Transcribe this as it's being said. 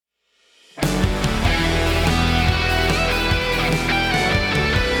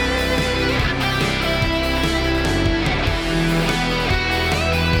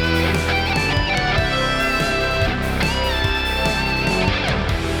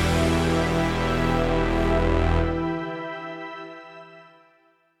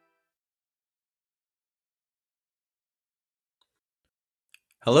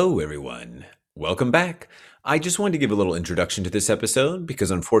Hello, everyone. Welcome back. I just wanted to give a little introduction to this episode because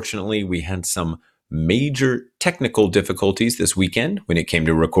unfortunately we had some major technical difficulties this weekend when it came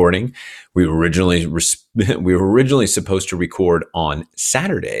to recording. We were originally supposed to record on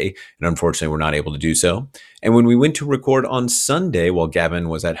Saturday, and unfortunately we're not able to do so. And when we went to record on Sunday while Gavin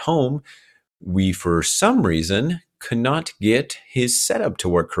was at home, we for some reason could not get his setup to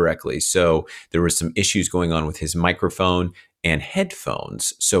work correctly. So there were some issues going on with his microphone and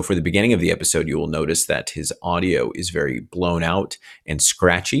headphones. So for the beginning of the episode, you will notice that his audio is very blown out and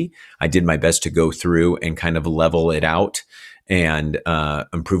scratchy. I did my best to go through and kind of level it out and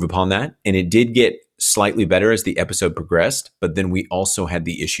improve upon that. And it did get slightly better as the episode progressed. But then we also had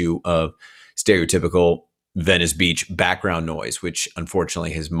the issue of stereotypical Venice Beach background noise, which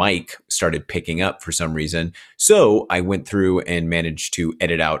unfortunately his mic started picking up for some reason. So I went through and managed to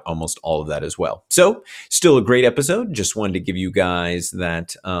edit out almost all of that as well. So still a great episode. Just wanted to give you guys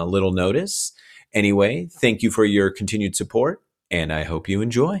that little notice. Anyway, thank you for your continued support, and I hope you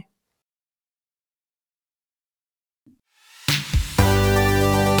enjoy.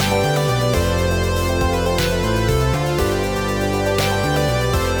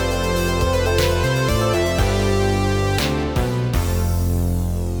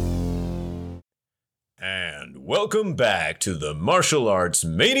 Welcome back to the Martial Arts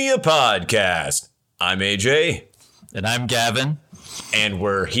Mania Podcast. I'm AJ. And I'm Gavin. And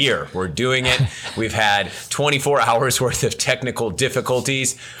we're here. We're doing it. We've had 24 hours worth of technical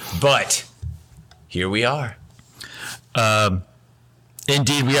difficulties, but here we are.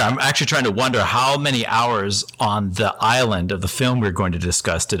 Indeed, we are. I'm actually trying to wonder how many hours on the island of the film we're going to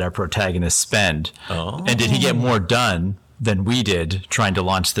discuss did our protagonist spend? Oh. And did he get more done than we did trying to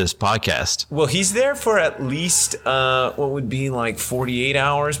launch this podcast? Well, he's there for at least what would be like 48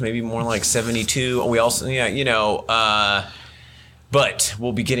 hours, maybe more like 72. We also, but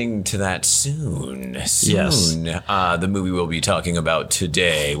we'll be getting to that soon. Yes. The movie we'll be talking about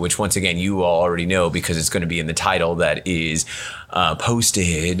today, which once again, you all already know because it's going to be in the title that is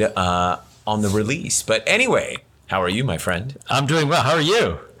posted on the release. But anyway, how are you, my friend? I'm doing well. How are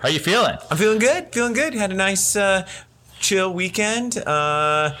you? How are you feeling? I'm feeling good. Had a nice chill weekend.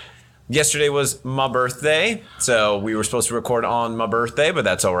 Yesterday was my birthday, so we were supposed to record on my birthday, but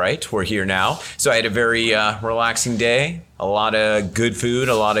that's all right. We're here now. So I had a very relaxing day, a lot of good food,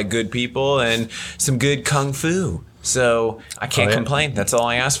 a lot of good people, and some good kung fu. So I can't complain. That's all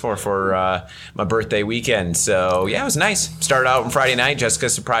I asked for my birthday weekend. So yeah, it was nice. Started out on Friday night. Jessica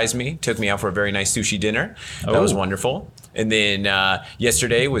surprised me, took me out for a very nice sushi dinner. That was wonderful. And then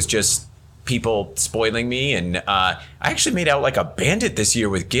yesterday was just people spoiling me, and I actually made out like a bandit this year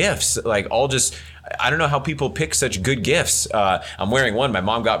with gifts. I don't know how people pick such good gifts. I'm wearing one. My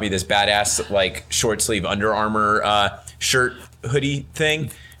mom got me this badass like short sleeve Under Armour shirt hoodie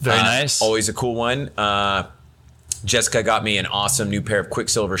thing. Very nice. Always a cool one. Jessica got me an awesome new pair of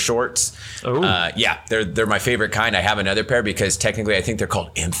Quicksilver shorts. Yeah, they're my favorite kind. I have another pair because technically I think they're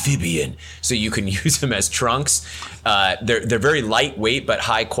called amphibian, so you can use them as trunks. They're very lightweight but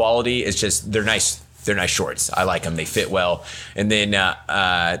high quality. It's just they're nice. They're nice shorts. I like them. They fit well. And then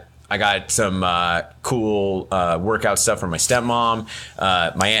I got some cool workout stuff from my stepmom.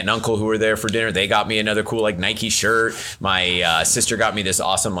 My aunt and uncle who were there for dinner, they got me another cool like Nike shirt. My sister got me this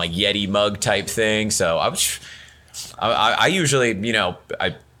awesome like Yeti mug type thing. So I usually,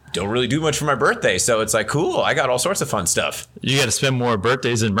 I don't really do much for my birthday. So it's like, cool, I got all sorts of fun stuff. You got to spend more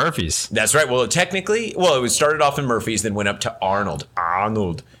birthdays in Murphy's. That's right. Well, technically, it started off in Murphy's, then went up to Arnold,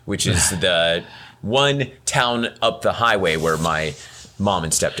 which is the one town up the highway where my mom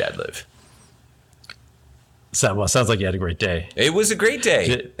and stepdad live. So, sounds like you had a great day. It was a great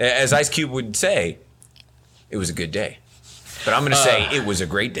day. As Ice Cube would say, it was a good day. But I'm going to say it was a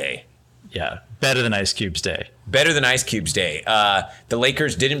great day. Yeah, better than Ice Cube's day. Better than Ice Cube's day. The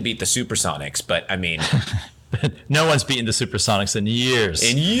Lakers didn't beat the Supersonics, but I mean... No one's beaten the Supersonics in years.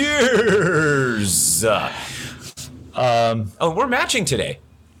 We're matching today.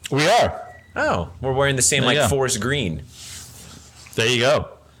 We are. Oh, we're wearing the same forest green. There you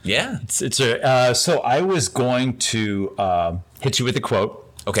go. Yeah. So I was going to hit you with a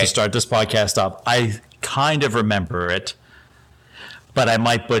quote to start this podcast off. I kind of remember it, but I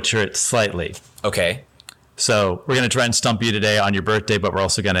might butcher it slightly. Okay. So we're going to try and stump you today on your birthday, but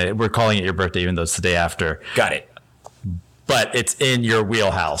we're calling it your birthday even though it's the day after. Got it. But it's in your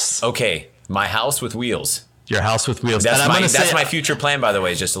wheelhouse. Okay. My house with wheels. Your house with wheels. That's my future plan, by the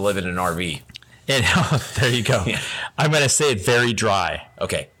way, is just to live in an RV. There you go. Yeah. I'm going to say it very dry.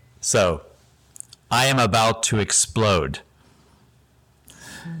 Okay. So I am about to explode.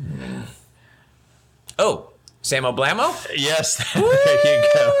 Oh, Samo Blamo? Yes, there you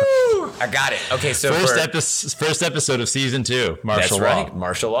go. I got it. Okay, so first episode of season 2, martial law. That's right,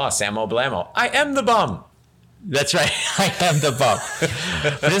 martial law, Samo Blamo. I am the bum. That's right, I am the bum.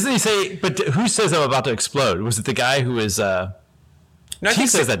 But doesn't he say, but who says I'm about to explode? Was it the guy who is... No, he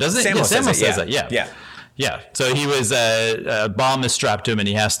says that, doesn't it? Samo says that, yeah. Yeah, so he was a bomb is strapped to him, and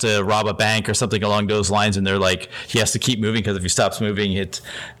he has to rob a bank or something along those lines. And they're like, he has to keep moving because if he stops moving,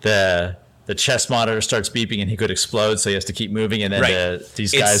 the chest monitor starts beeping and he could explode. So he has to keep moving. And then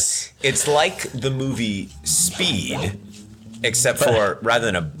these guys, it's like the movie Speed, except for rather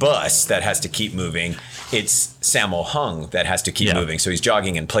than a bus that has to keep moving, it's Sammo Hung that has to keep moving. So he's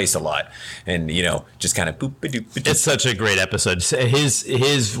jogging in place a lot, and just kind of boop ba doop. It's such a great episode. His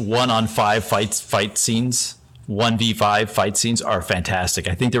 1-on-5 fight scenes, 1v5 fight scenes are fantastic.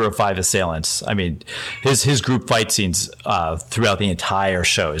 I think there were 5 assailants. I mean, his group fight scenes throughout the entire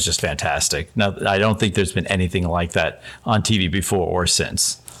show is just fantastic. Now, I don't think there's been anything like that on TV before or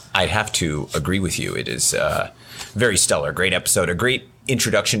since. I have to agree with you. It is very stellar. Great episode. A great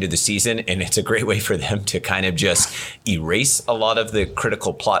introduction to the season, and it's a great way for them to kind of just erase a lot of the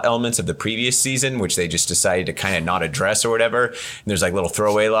critical plot elements of the previous season, which they just decided to kind of not address or whatever. And there's like little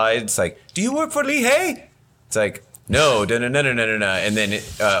throwaway lines like, "Do you work for Lee Hay?" It's like, no, and then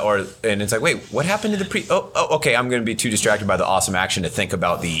and it's like, wait, what happened to the okay, I'm going to be too distracted by the awesome action to think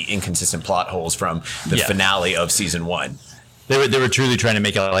about the inconsistent plot holes from the finale of season 1. They were truly trying to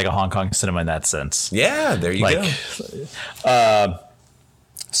make it like a Hong Kong cinema in that sense. Yeah, there you go.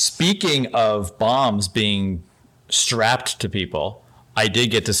 Speaking of bombs being strapped to people, I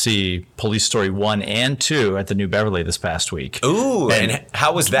did get to see Police Story 1 and 2 at the New Beverly this past week. Ooh, and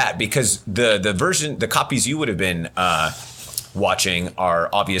how was that? Because the copies you would have been watching are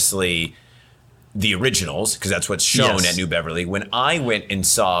obviously the originals, because that's what's shown at New Beverly. When I went and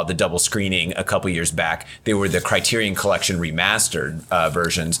saw the double screening a couple years back, they were the Criterion Collection remastered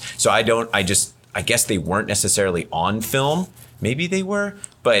versions. So I guess they weren't necessarily on film. Maybe they were,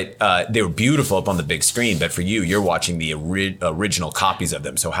 but they were beautiful up on the big screen. But for you, you're watching the original copies of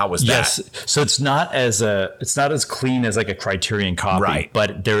them. So how was that? Yes, so it's not as clean as like a Criterion copy, right?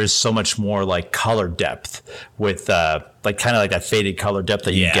 But there is so much more like color depth with like kind of like that faded color depth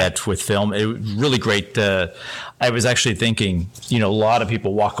that you get with film. It was really great. I was actually thinking, a lot of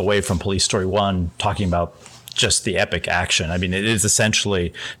people walk away from Police Story 1 talking about just the epic action. I mean, it is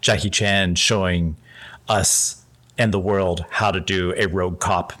essentially Jackie Chan showing us and the world how to do a rogue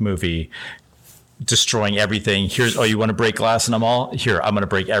cop movie, destroying everything. You want to break glass in the mall? Here, I'm going to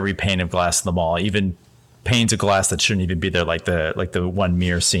break every pane of glass in the mall, even panes of glass that shouldn't even be there, like the one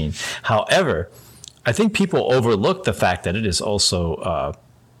mirror scene. However, I think people overlook the fact that it is also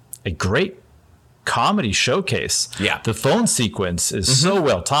a great comedy showcase. Yeah, the phone sequence is so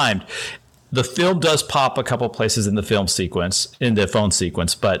well timed. The film does pop a couple places in the phone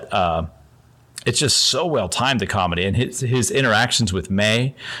sequence, but it's just so well timed, the comedy, and his interactions with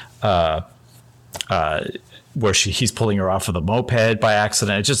May, where he's pulling her off of the moped by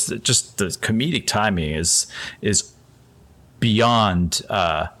accident. It's just the comedic timing is beyond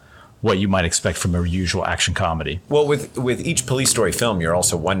what you might expect from a usual action comedy. Well, with each Police Story film, you're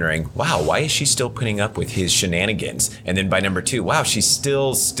also wondering, wow, why is she still putting up with his shenanigans? And then by number 2, wow, she's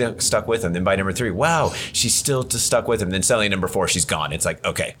still stuck with him. Then by number 3, wow, she's still stuck with him. Then suddenly number 4, she's gone. It's like,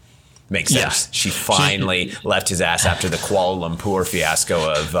 okay. Makes sense. She finally left his ass after the Kuala Lumpur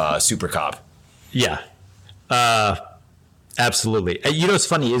fiasco of Super Cop. Yeah, absolutely. What's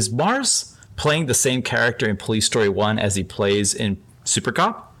funny is Mars playing the same character in Police Story 1 as he plays in Super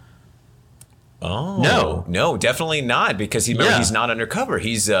Cop? Oh no, definitely not, because he's not undercover.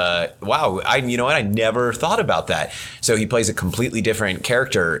 He's wow. I never thought about that. So he plays a completely different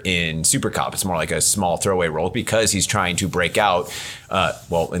character in Super Cop. It's more like a small throwaway role because he's trying to break out.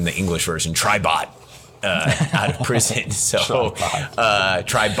 In the English version, Tribot. Out of prison. So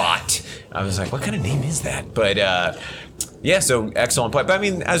Tribot. I was like, what kind of name is that? But so excellent point. But I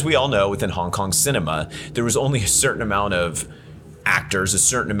mean, as we all know, within Hong Kong cinema, there was only a certain amount of actors, a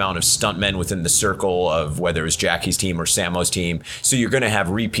certain amount of stuntmen within the circle of whether it's Jackie's team or Sammo's team. So you're going to have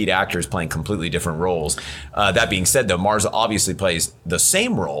repeat actors playing completely different roles. That being said, though, Mars obviously plays the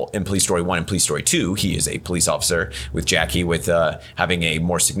same role in Police Story 1 and Police Story 2. He is a police officer with Jackie, with having a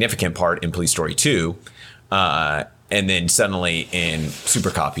more significant part in Police Story 2. And then suddenly in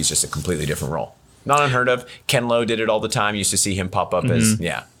Super Cop, he's just a completely different role. Not unheard of. Ken Lo did it all the time. You used to see him pop up as,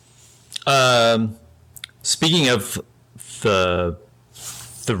 Speaking of the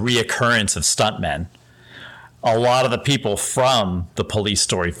reoccurrence of stuntmen, a lot of the people from the Police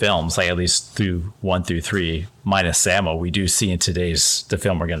Story films, like at least through 1 through 3, minus Sammo, we do see in the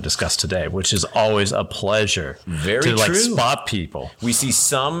film we're going to discuss today, which is always a pleasure to like spot people. We see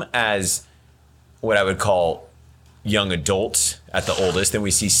some as what I would call young adults at the oldest, then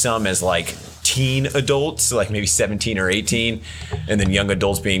we see some as like teen adults, like maybe 17 or 18, and then young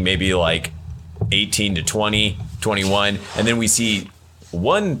adults being maybe like 18 to 20, 21, and then we see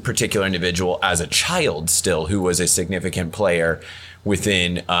one particular individual as a child still who was a significant player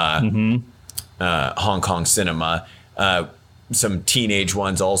within Hong Kong cinema, some teenage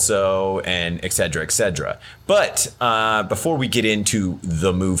ones also, and et cetera, et cetera. But before we get into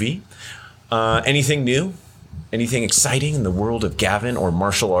the movie, anything new? Anything exciting in the world of Gavin or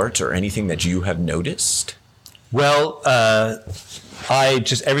martial arts, or anything that you have noticed? Well,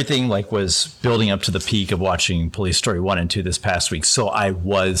 everything like was building up to the peak of watching Police Story 1 and 2 this past week. So I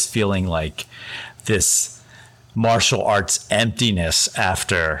was feeling like this martial arts emptiness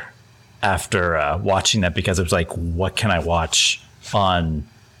after watching that, because it was like, what can I watch on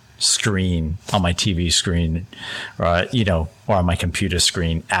screen, on my TV screen, or on my computer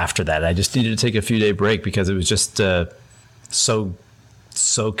screen after that? I just needed to take a few-day break because it was just so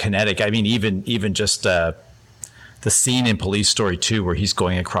kinetic. I mean, even just the scene in Police Story 2 where he's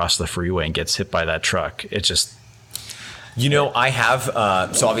going across the freeway and gets hit by that truck. It just... I have,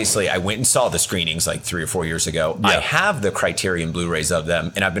 so obviously I went and saw the screenings like 3 or 4 years ago. Yeah. I have the Criterion Blu-rays of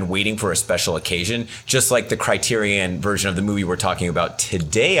them, and I've been waiting for a special occasion, just like the Criterion version of the movie we're talking about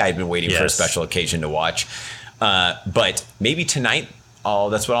today. I've been waiting for a special occasion to watch. But maybe tonight,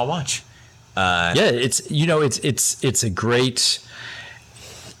 that's what I'll watch. It's a great...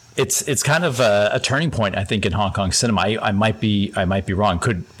 It's kind of a turning point, I think, in Hong Kong cinema. I might be wrong.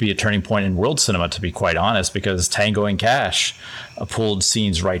 Could be a turning point in world cinema, to be quite honest, because Tango and Cash pulled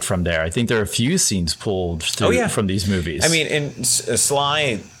scenes right from there. I think there are a few scenes pulled from these movies. I mean, in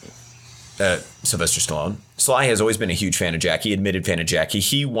Sly, Sylvester Stallone, Sly has always been a huge fan of Jackie, admitted fan of Jackie.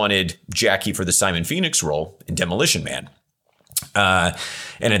 He wanted Jackie for the Simon Phoenix role in Demolition Man.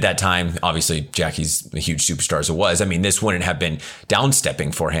 And at that time, obviously, Jackie's a huge superstar as it was. I mean, this wouldn't have been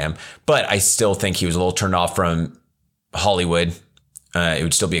downstepping for him, but I still think he was a little turned off from Hollywood. It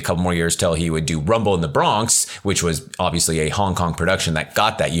would still be a couple more years till he would do Rumble in the Bronx, which was obviously a Hong Kong production that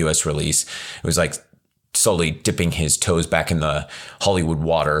got that U.S. release. It was like slowly dipping his toes back in the Hollywood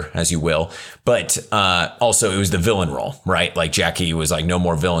water, as you will. But also, it was the villain role, right? Like Jackie was like, no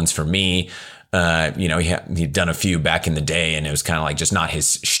more villains for me. He'd done a few back in the day, and it was kind of like just not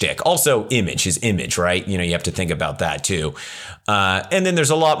his shtick. Also, his image, right? You have to think about that too. And then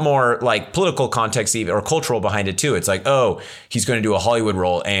there's a lot more like political context or cultural behind it too. It's like, oh, he's going to do a Hollywood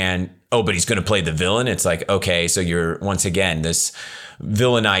role, but he's going to play the villain. It's like, okay, so you're once again this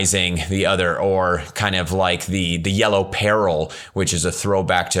villainizing the other, or kind of like the Yellow Peril, which is a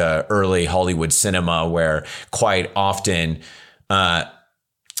throwback to early Hollywood cinema, where quite often,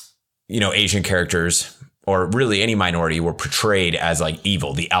 Asian characters, or really any minority, were portrayed as like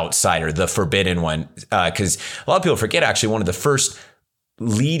evil, the outsider, the forbidden one. Because a lot of people forget, actually, one of the first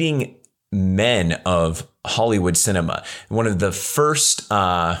leading men of Hollywood cinema, one of the first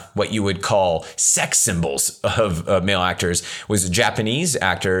what you would call sex symbols of male actors, was a Japanese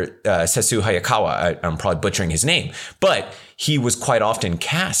actor, Sesu Hayakawa. I'm probably butchering his name, but he was quite often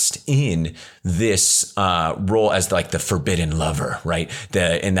cast in this role as like the forbidden lover, right?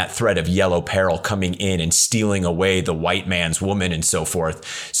 In that thread of Yellow Peril coming in and stealing away the white man's woman and so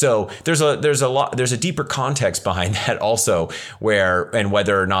forth. So there's a deeper context behind that also, and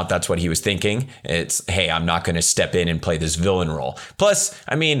whether or not that's what he was thinking. It's, hey, I'm not going to step in and play this villain role. Plus,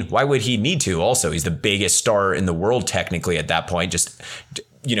 I mean, why would he need to? Also, he's the biggest star in the world technically at that point, just,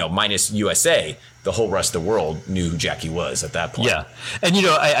 minus USA. The whole rest of the world knew who Jackie was at that point. Yeah. And,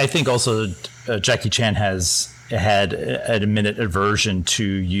 I think also Jackie Chan has had an imminent aversion to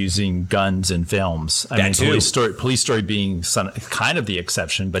using guns in films. I mean, Police Story being kind of the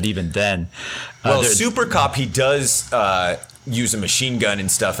exception, but even then. Super Cop, he does use a machine gun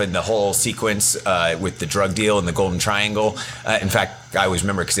and stuff in the whole sequence with the drug deal and the Golden Triangle. In fact, I always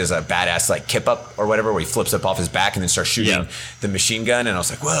remember because he has a badass like kip up or whatever, where he flips up off his back and then starts shooting the machine gun. And I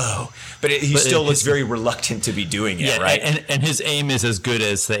was like, whoa. But he still looks very reluctant to be doing it, right? And his aim is as good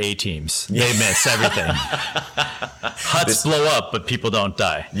as the A-teams. They miss everything. Huts blow up, but people don't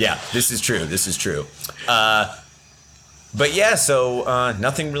die. Yeah, this is true. But yeah, so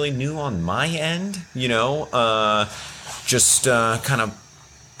nothing really new on my end, just kind of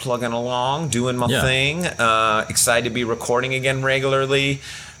plugging along, doing my thing. Excited to be recording again regularly.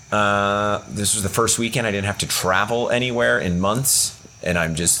 This was the first weekend I didn't have to travel anywhere in months. and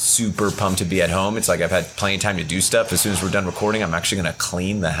I'm just super pumped to be at home. It's like I've had plenty of time to do stuff. As soon as we're done recording, I'm actually going to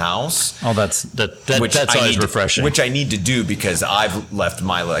clean the house. Oh, that's always refreshing. Which I need to do because I've left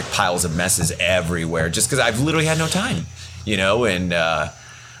my like piles of messes everywhere just because I've literally had no time, and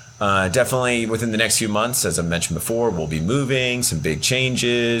definitely within the next few months, as I mentioned before, we'll be moving, some big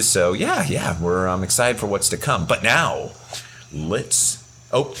changes. So I'm excited for what's to come. But now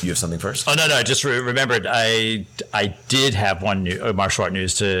Oh, you have something first? Oh, no. I just remembered I did have one martial art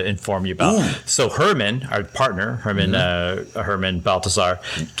news to inform you about. Ooh. So Herman, our partner, Herman Baltazar,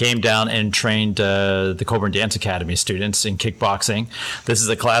 came down and trained the Coburn Dance Academy students in kickboxing. This is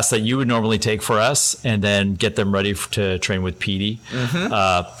a class that you would normally take for us and then get them ready to train with Petey.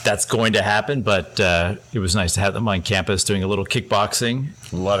 Mm-hmm. That's going to happen, but it was nice to have them on campus doing a little kickboxing.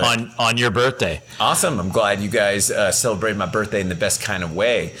 Love it. On your birthday. Awesome. I'm glad you guys celebrated my birthday in the best kind of way.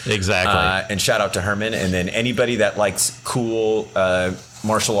 Exactly. And shout out to Herman. And then anybody that likes cool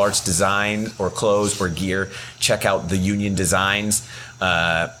martial arts design or clothes or gear, check out the Union Designs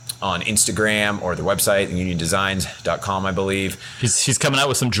on Instagram or their website, uniondesigns.com, I believe. He's coming out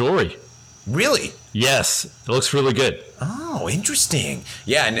with some jewelry. Really? Yes. It looks really good. Oh, interesting.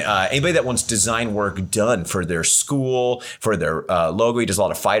 Yeah, and anybody that wants design work done for their school, for their logo, he does a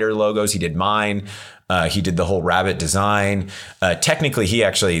lot of fighter logos. He did mine. He did the whole rabbit design. Technically, he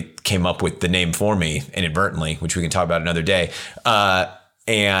actually came up with the name for me inadvertently, which we can talk about another day.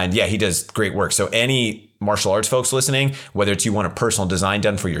 And yeah, he does great work. So any martial arts folks listening, whether it's you want a personal design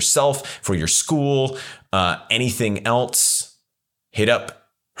done for yourself, for your school, anything else, hit up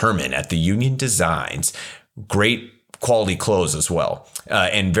Herman at the Union Designs. Great quality clothes as well,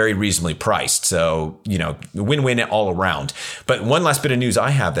 and very reasonably priced. So, win-win all around. But one last bit of news I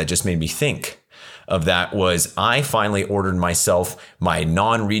have that just made me think of that was I finally ordered myself my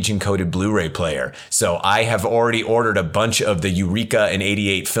non-region coded Blu-ray player. So I have already ordered a bunch of the Eureka and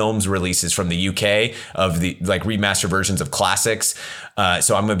 88 Films releases from the UK of the like remaster versions of classics.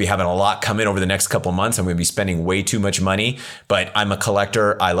 So I'm going to be having a lot come in over the next couple months. I'm going to be spending way too much money, but I'm a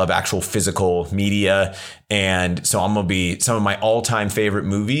collector. I love actual physical media. And so I'm going to be some of my all-time favorite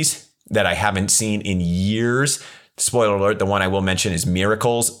movies that I haven't seen in years. Spoiler alert, the one I will mention is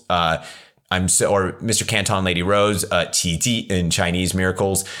Miracles. Or Mr. Canton, Lady Rose, Qi in Chinese,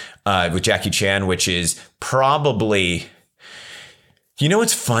 Miracles, with Jackie Chan, which is probably,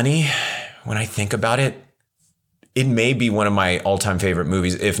 what's funny when I think about it? It may be one of my all-time favorite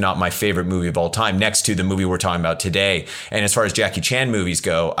movies, if not my favorite movie of all time, next to the movie we're talking about today. And as far as Jackie Chan movies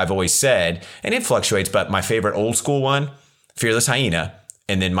go, I've always said, and it fluctuates, but my favorite old school one, Fearless Hyena,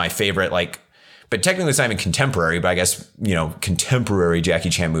 and then my favorite, but technically it's not even contemporary, but I guess, contemporary Jackie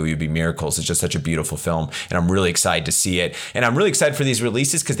Chan movie would be Miracles. It's just such a beautiful film, and I'm really excited to see it. And I'm really excited for these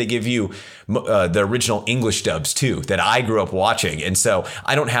releases because they give you the original English dubs too, that I grew up watching. And so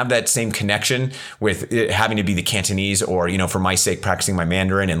I don't have that same connection with it having to be the Cantonese or, for my sake, practicing my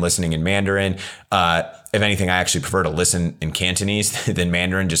Mandarin and listening in Mandarin. If anything, I actually prefer to listen in Cantonese than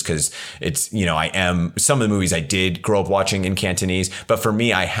Mandarin just because it's, some of the movies I did grow up watching in Cantonese. But for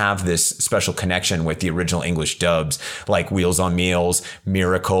me, I have this special connection with the original English dubs like Wheels on Meals,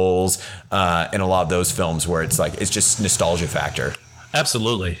 Miracles, and a lot of those films where it's just nostalgia factor.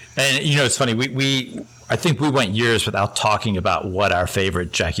 Absolutely. And, it's funny. I think we went years without talking about what our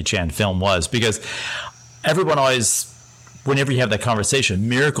favorite Jackie Chan film was because everyone always, whenever you have that conversation,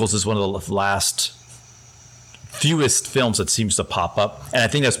 Miracles is one of the last fewest films that seems to pop up, and I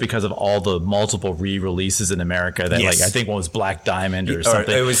think that's because of all the multiple re-releases in America. That I think one was Black Diamond or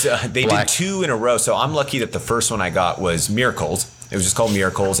something. It was they did two in a row. So I'm lucky that the first one I got was Miracles. It was just called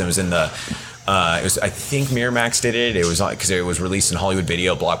Miracles, and it was in the. I think Miramax did it. It was because it was released in Hollywood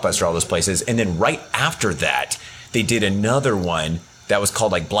Video, Blockbuster, all those places, and then right after that, they did another one that was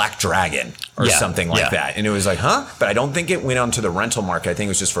called Black Dragon or something like that. And it was but I don't think it went onto the rental market. I think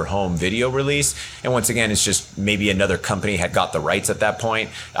it was just for home video release. And once again, it's just maybe another company had got the rights at that point.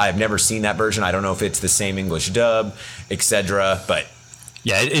 I've never seen that version. I don't know if it's the same English dub, etc. But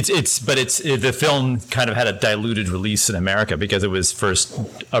yeah, it's the film kind of had a diluted release in America because it was first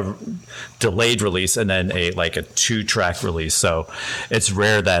a delayed release and then a 2-track release. So it's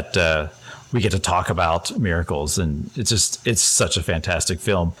rare that we get to talk about Miracles, and it's such a fantastic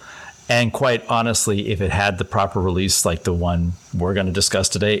film. And quite honestly, if it had the proper release like the one we're going to discuss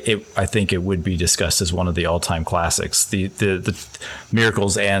today, I think it would be discussed as one of the all-time classics. The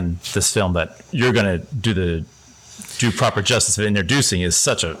Miracles and this film that you're going to do proper justice of introducing is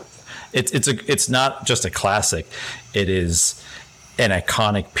such a it's not just a classic, it is an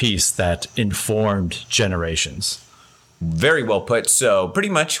iconic piece that informed generations. Very well put. So pretty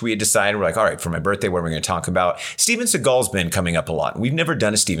much we had decided, we're like, all right, for my birthday, what are we going to talk about? Steven Seagal's been coming up a lot. We've never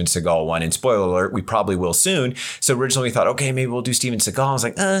done a Steven Seagal one. And spoiler alert, we probably will soon. So originally we thought, okay, maybe we'll do Steven Seagal. I was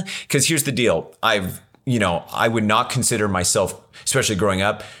like, because here's the deal. I would not consider myself, especially growing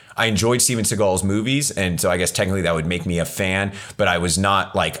up, I enjoyed Steven Seagal's movies, and so I guess technically that would make me a fan, but I was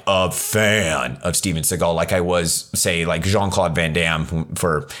not like a fan of Steven Seagal like I was, say, like Jean-Claude Van Damme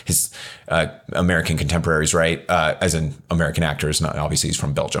for his American contemporaries, right? As an American actor, is not obviously he's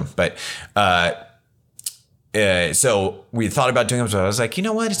from Belgium, but so we thought about doing it. So I was like, you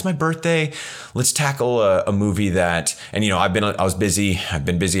know what? It's my birthday. Let's tackle a movie that, and I was busy. I've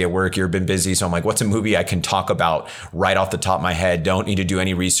been busy at work. You've been busy. So I'm like, what's a movie I can talk about right off the top of my head? Don't need to do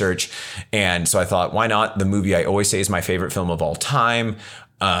any research. And so I thought, why not the movie I always say is my favorite film of all time?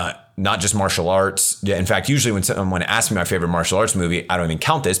 Not just martial arts. In fact, usually when someone asks me my favorite martial arts movie, I don't even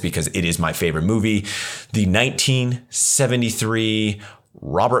count this because it is my favorite movie. The 1973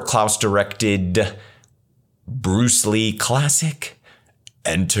 Robert Klaus directed Bruce Lee classic,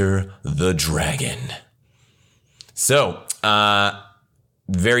 Enter the Dragon. So,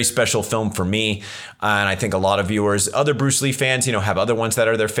 very special film for me. And I think a lot of viewers, other Bruce Lee fans, have other ones that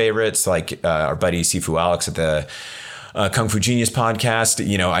are their favorites, like our buddy Sifu Alex at the Kung Fu Genius podcast.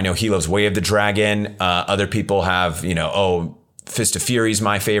 I know he loves Way of the Dragon. Other people have, Fist of Fury is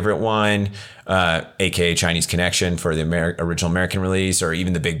my favorite one, aka Chinese Connection for the original American release, or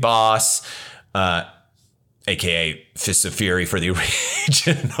even The Big Boss. AKA Fists of Fury for the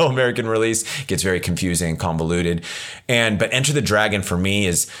original American release. Gets very confusing and convoluted. But Enter the Dragon for me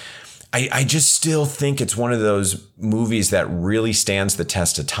is, I just still think it's one of those movies that really stands the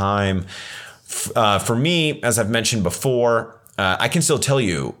test of time. For me, as I've mentioned before, I can still tell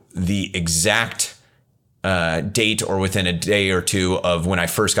you the exact date or within a day or two of when I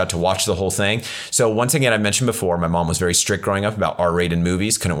first got to watch the whole thing. So once again, I mentioned before, my mom was very strict growing up about R-rated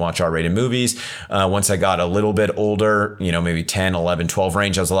movies, couldn't watch R-rated movies. Once I got a little bit older, maybe 10, 11, 12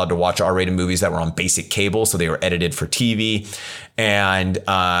 range, I was allowed to watch R-rated movies that were on basic cable. So they were edited for TV. And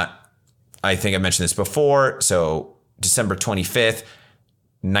I think I mentioned this before. So December 25th,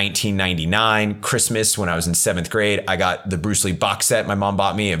 1999, Christmas, when I was in 7th grade, I got the Bruce Lee box set my mom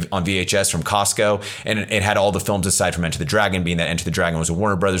bought me on VHS from Costco, and it had all the films aside from Enter the Dragon, being that Enter the Dragon was a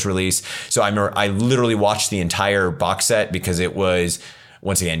Warner Brothers release. So I remember I literally watched the entire box set because it was,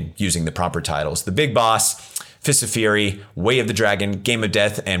 once again, using the proper titles: The Big Boss, Fist of Fury, Way of the Dragon, Game of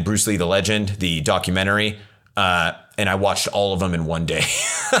Death, and Bruce Lee the Legend, the documentary. And I watched all of them in one day.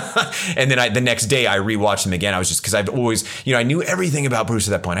 And then the next day I rewatched them again. I was just, because I've always, I knew everything about Bruce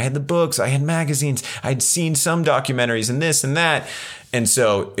at that point. I had the books, I had magazines, I'd seen some documentaries and this and that. And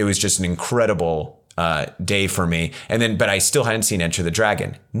so it was just an incredible day for me. But I still hadn't seen Enter the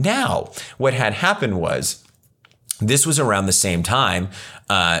Dragon. Now, what had happened was, this was around the same time,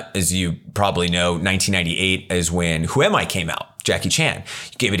 as you probably know, 1998 is when Who Am I came out. Jackie Chan.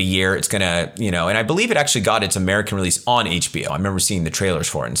 You gave it a year. It's going to, and I believe it actually got its American release on HBO. I remember seeing the trailers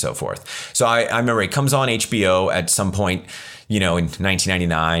for it and so forth. So I remember it comes on HBO at some point, in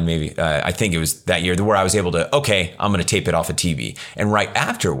 1999, maybe. I think it was that year where I was able to, okay, I'm going to tape it off of TV. And right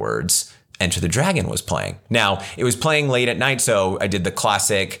afterwards, Enter the Dragon was playing. Now, it was playing late at night, so I did the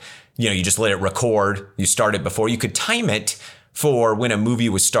classic, you just let it record. You start it before. You could time it for when a movie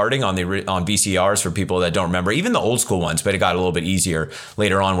was starting on VCRs for people that don't remember, even the old school ones, but it got a little bit easier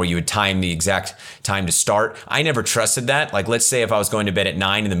later on where you would time the exact time to start. I never trusted that. Like, let's say if I was going to bed at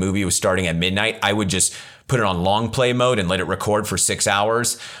 9 and the movie was starting at midnight, I would just put it on long play mode and let it record for 6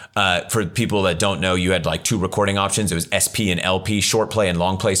 hours. For people that don't know, you had like 2 recording options. It was SP and LP, short play and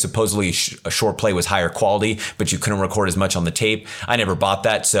long play. Supposedly a short play was higher quality, but you couldn't record as much on the tape. I never bought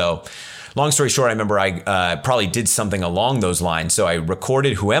that. So long story short, I remember I probably did something along those lines. So I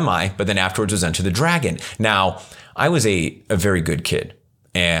recorded Who Am I? But then afterwards was Enter the Dragon. Now, I was a very good kid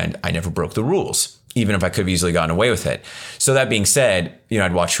and I never broke the rules, even if I could have easily gotten away with it. So that being said,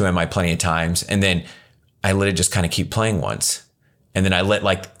 I'd watch Who Am I plenty of times, and then I let it just kind of keep playing once. And then I let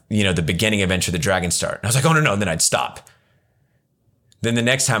the beginning of Enter the Dragon start. And I was like, oh, no, and then I'd stop. Then the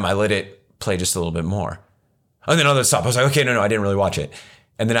next time I let it play just a little bit more. And then I'd stop. I was like, okay, no, I didn't really watch it.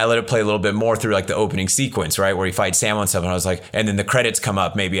 And then I let it play a little bit more through like the opening sequence, right? Where he fights Sam and stuff. And I was like, and then the credits come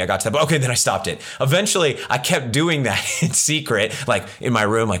up. Maybe I got to that. Okay, then I stopped it. Eventually, I kept doing that in secret, like in my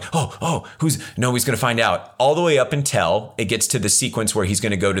room, like, he's going to find out. All the way up until it gets to the sequence where he's going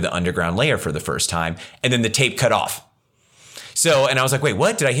to go to the underground lair for the first time. And then the tape cut off. So, and I was like, wait,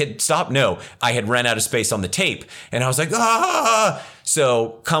 what? Did I hit stop? No, I had run out of space on the tape. And I was like,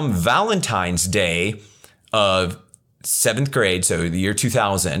 So come Valentine's Day of 7th grade, so the year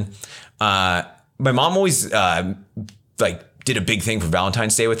 2000, my mom always like did a big thing for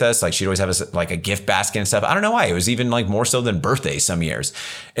Valentine's Day with us. Like she'd always have us like a gift basket and stuff. I don't know why. It was even like more so than birthdays some years.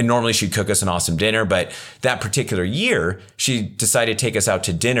 And normally she'd cook us an awesome dinner. But that particular year, she decided to take us out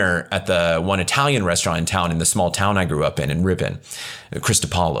to dinner at the one Italian restaurant in town in the small town I grew up in Ripon,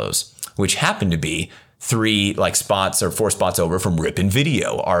 Christopolo's, which happened to be 3 like spots or 4 spots over from Ripon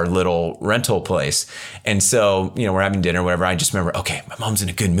Video, our little rental place. And so, you know, we're having dinner, whatever. I just remember, okay, my mom's in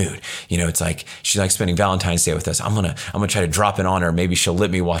a good mood. You know, it's like, she likes spending Valentine's Day with us. I'm going to try to drop it on her. Maybe she'll let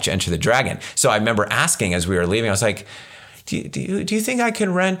me watch Enter the Dragon. So I remember asking as we were leaving, I was like, do you think I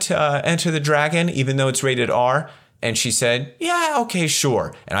can rent Enter the Dragon, even though it's rated R? And she said, yeah, okay,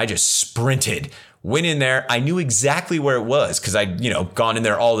 sure. And I just sprinted, went in there. I knew exactly where it was because I'd, you know, gone in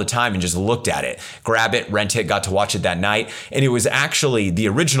there all the time and just looked at it, grab it, rent it, got to watch it that night. And it was actually the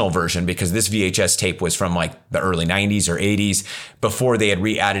original version because this VHS tape was from like the early 90s or 80s before they had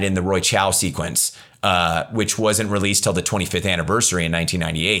re-added in the Roy Chow sequence, which wasn't released till the 25th anniversary in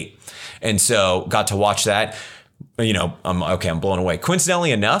 1998. And so got to watch that. You know, I'm blown away.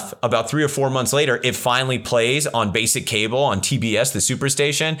 Coincidentally enough, about 3 or 4 months later, it finally plays on basic cable on TBS, the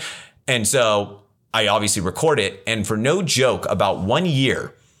Superstation. And so I obviously record it. And for no joke, about 1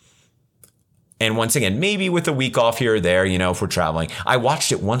 year, and once again, maybe with a week off here or there, you know, if we're traveling, I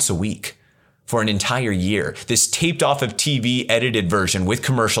watched it once a week for an entire year. This taped off of TV edited version with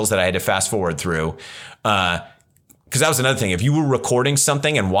commercials that I had to fast forward through. Because that was another thing. If you were recording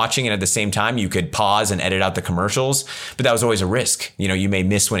something and watching it at the same time, you could pause and edit out the commercials. But that was always a risk. You know, you may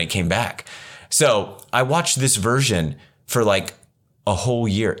miss when it came back. So I watched this version for like a whole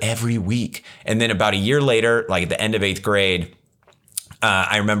year, every week. And then about a year later, like at the end of 8th grade,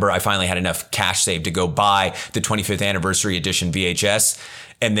 I remember I finally had enough cash saved to go buy the 25th anniversary edition VHS.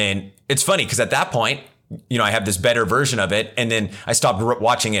 And then it's funny because at that point, you know, I have this better version of it. And then I stopped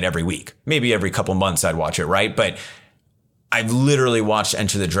watching it every week. Maybe every couple months I'd watch it, right? But I've literally watched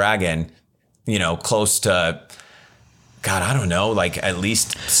Enter the Dragon, you know, close to, God, I don't know, like at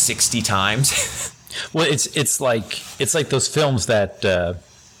least 60 times. Well, it's like those films that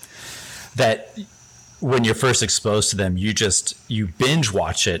that when you're first exposed to them, you binge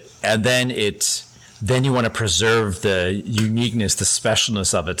watch it, and then you want to preserve the uniqueness, the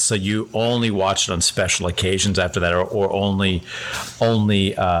specialness of it. So you only watch it on special occasions after that, or only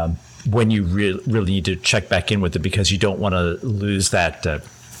when you really need to check back in with it because you don't want to lose that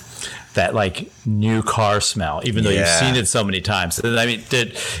like new car smell, even though you've seen it so many times. I mean,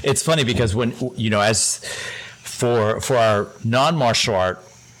 it's funny because when, you know, as for our non-martial art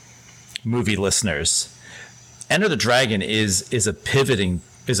movie listeners, Enter the Dragon is a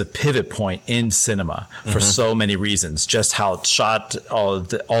pivot point in cinema for so many reasons. Just how it's shot, all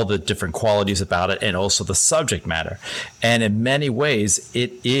the different qualities about it, and also the subject matter. And in many ways,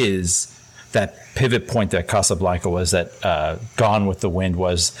 it is that pivot point that Casablanca was, that Gone with the Wind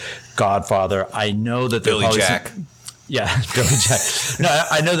was, Godfather. I know that Billy Jack. Billy Jack. No,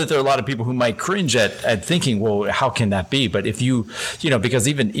 I know that there are a lot of people who might cringe at thinking, well, how can that be? But if you know, because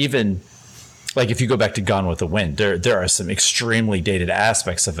even like if you go back to Gone with the Wind, there are some extremely dated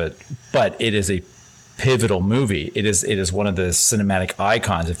aspects of it, but it is a pivotal movie. It is one of the cinematic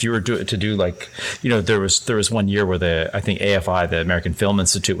icons. If you were to do like, you know, there was 1 year where I think AFI, the American Film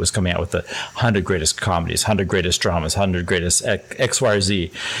Institute, was coming out with the 100 greatest comedies, 100 greatest dramas, 100 greatest X, Y, or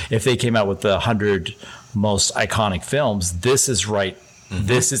Z. If they came out with the 100 most iconic films, this is right. Mm-hmm.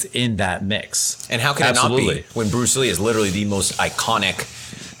 This is in that mix. And how can it not be when Bruce Lee is literally the most iconic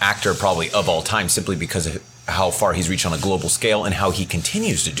actor probably of all time, simply because of how far he's reached on a global scale and how he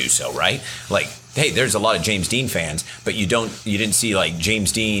continues to do so, right? Like, hey, there's a lot of James Dean fans, but you didn't see like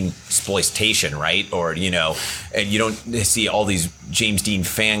James Dean exploitation, right? Or, you know, and you don't see all these James Dean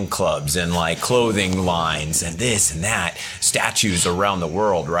fan clubs and like clothing lines and this and that, statues around the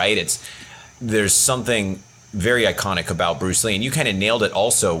world, right? There's something very iconic about Bruce Lee, and you kind of nailed it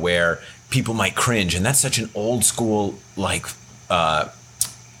also, where people might cringe, and that's such an old school like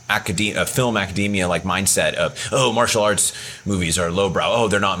film academia like mindset of, oh, martial arts movies are lowbrow, oh,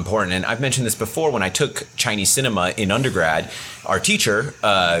 they're not important. And I've mentioned this before. When I took Chinese cinema in undergrad, our teacher,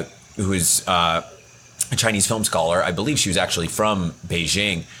 who is a Chinese film scholar, I believe she was actually from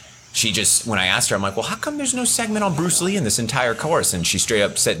Beijing, she just, when I asked her, I'm like, well, how come there's no segment on Bruce Lee in this entire course? And she straight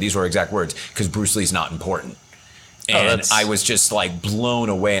up said, these were exact words, because Bruce Lee's not important. And I was just like blown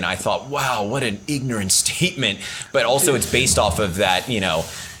away, and I thought, wow, what an ignorant statement. But also it's based off of that, you know,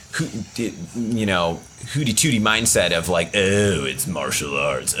 hooty tooty mindset of like, oh, it's martial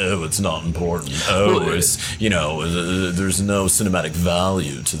arts. Oh, it's not important. Oh, it's, there's no cinematic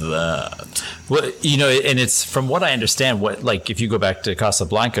value to that. Well, and it's from what I understand, if you go back to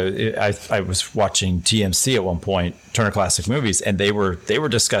Casablanca, I was watching TMC at one point, Turner Classic Movies, and they were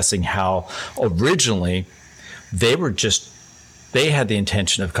discussing how originally they had the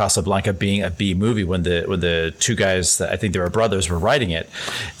intention of Casablanca being a B movie when the two guys that I think they were brothers were writing it.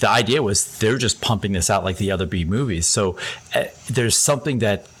 The idea was they're just pumping this out like the other B movies. So there's something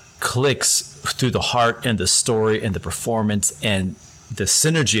that clicks through the heart and the story and the performance and the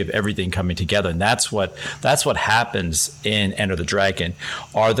synergy of everything coming together. And that's what happens in Enter the Dragon.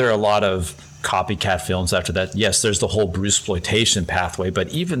 Are there a lot of copycat films after that? Yes, there's the whole Bruceploitation pathway, but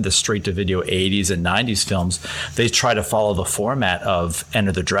even the straight to video 80s and 90s films, they try to follow the format of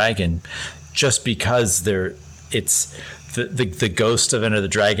Enter the Dragon just because it's the ghost of Enter the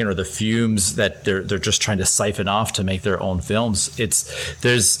Dragon, or the fumes that they're just trying to siphon off to make their own films.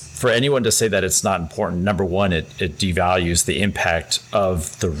 There's for anyone to say that it's not important, number one, it devalues the impact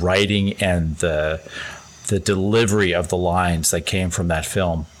of the writing and the delivery of the lines that came from that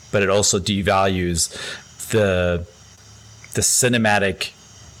film. But it also devalues the cinematic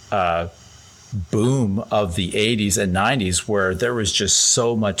boom of the 80s and 90s, where there was just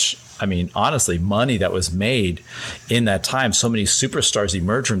so much, honestly, money that was made in that time. So many superstars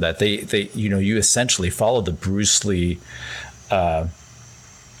emerged from that. You essentially follow the Bruce Lee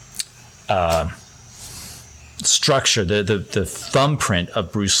structure. The thumbprint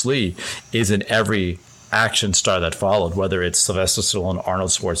of Bruce Lee is in every action star that followed, whether it's Sylvester Stallone, Arnold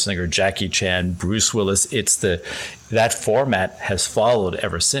Schwarzenegger, Jackie Chan, Bruce Willis. That format has followed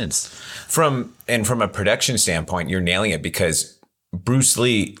ever since. From a production standpoint, you're nailing it, because Bruce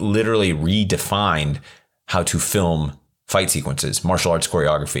Lee literally redefined how to film fight sequences, martial arts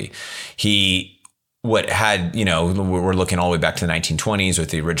choreography. We're looking all the way back to the 1920s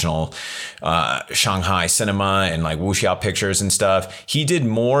with the original Shanghai cinema and like wuxia pictures and stuff. He did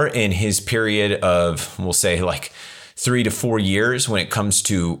more in his period of, we'll say, like 3 to 4 years when it comes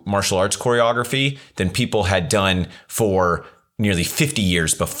to martial arts choreography than people had done for nearly 50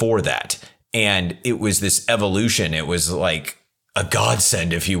 years before that. And it was this evolution. It was like a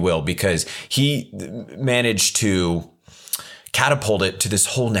godsend, if you will, because he managed to catapult it to this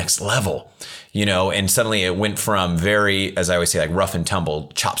whole next level, and suddenly it went from very, as I always say, like rough and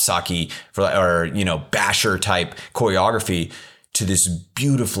tumble, chopsaki basher type choreography to this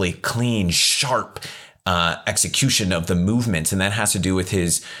beautifully clean, sharp execution of the movements. And that has to do with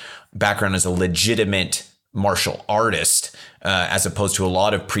his background as a legitimate martial artist, as opposed to a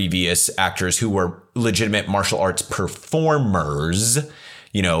lot of previous actors who were legitimate martial arts performers,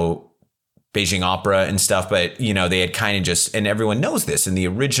 Beijing opera and stuff, but they had kind of just, and everyone knows this, in the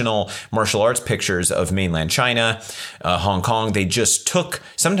original martial arts pictures of mainland China, Hong Kong, they just took,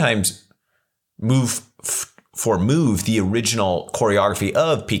 sometimes move the original choreography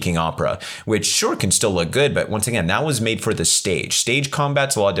of Peking opera, which sure can still look good, but once again, that was made for the stage. Stage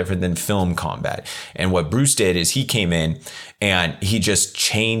combat's a lot different than film combat. And what Bruce did is he came in and he just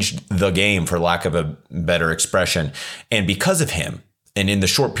changed the game, for lack of a better expression. And because of him, and in the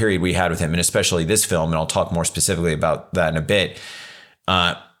short period we had with him, and especially this film, and I'll talk more specifically about that in a bit,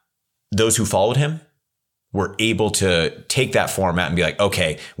 those who followed him were able to take that format and be like,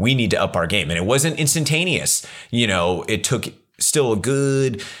 okay, we need to up our game. And it wasn't instantaneous. It took still a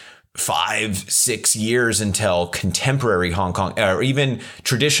good 5-6 years until contemporary Hong Kong, or even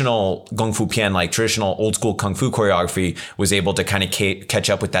traditional Kung Fu Pian, like traditional old school Kung Fu choreography, was able to kind of catch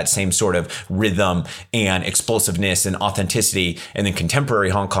up with that same sort of rhythm and explosiveness and authenticity. And then contemporary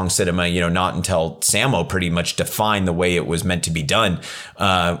Hong Kong cinema, not until Sammo pretty much defined the way it was meant to be done,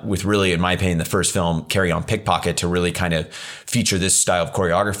 with really, in my opinion, the first film, Carry On Pickpocket, to really kind of feature this style of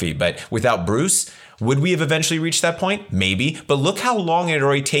choreography. But without Bruce, would we have eventually reached that point? Maybe. But look how long it had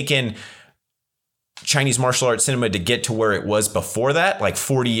already taken Chinese martial arts cinema to get to where it was before that, like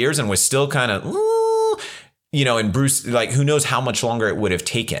 40 years, and was still kind of, and Bruce, like, who knows how much longer it would have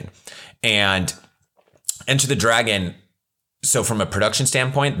taken. And Enter the Dragon, so from a production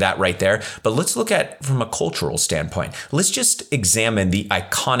standpoint, that right there. But let's look at from a cultural standpoint. Let's just examine the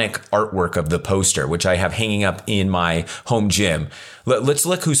iconic artwork of the poster, which I have hanging up in my home gym. Let's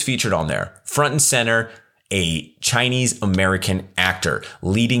look who's featured on there. Front and center, a Chinese American actor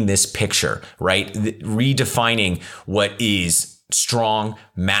leading this picture, right? Redefining what is strong,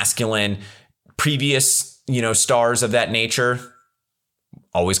 masculine. Previous, stars of that nature,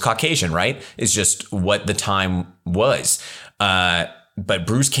 always Caucasian, right? Is just what the time was. But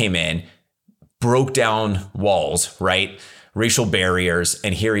Bruce came in, broke down walls, right? racial barriers,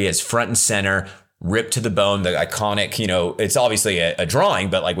 and here he is front and center, ripped to the bone, the iconic, it's obviously a drawing,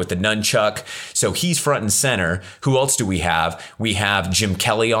 but like with the nunchuck. So he's front and center. Who else do we have? We have Jim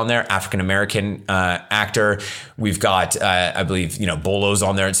Kelly on there, African-American actor. We've got, I believe, Bolo's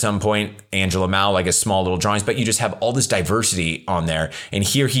on there at some point, Angela Mao, like a small little drawings, but you just have all this diversity on there. And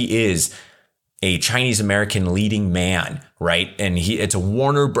here he is, a Chinese-American leading man, right? And it's a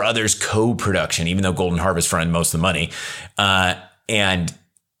Warner Brothers co-production, even though Golden Harvest fronted most of the money. And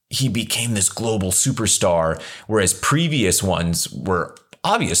he became this global superstar, whereas previous ones were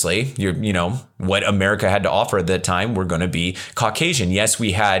obviously, what America had to offer at that time were going to be Caucasian. Yes,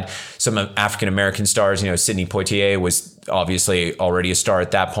 we had some African-American stars. Sidney Poitier was obviously already a star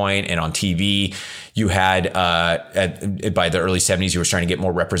at that point. And on TV, you had, by the early 70s, you were starting to get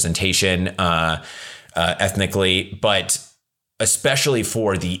more representation ethnically. But especially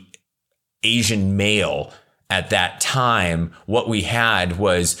for the Asian male, at that time, what we had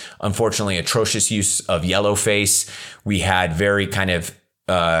was, unfortunately, atrocious use of yellowface. We had very kind of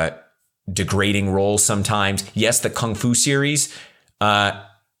degrading roles sometimes. Yes, the Kung Fu series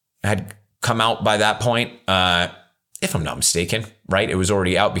had come out by that point, if I'm not mistaken, right? It was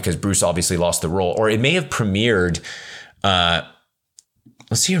already out because Bruce obviously lost the role. Or it may have premiered,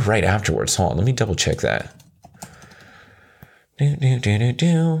 let's see, right afterwards. Hold on, let me double check that.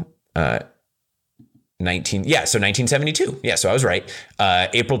 1972. Yeah, so I was right.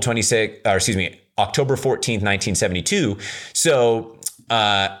 October 14th, 1972. So,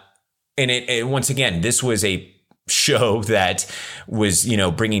 and it once again, this was a show that was,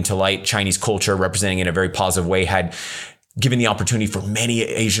 bringing to light Chinese culture, representing it in a very positive way, had given the opportunity for many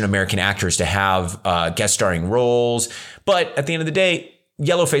Asian American actors to have guest starring roles. But at the end of the day,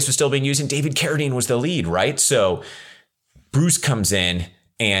 yellowface was still being used and David Carradine was the lead, right? So Bruce comes in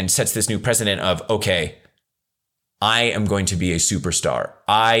and sets this new precedent of, okay, I am going to be a superstar.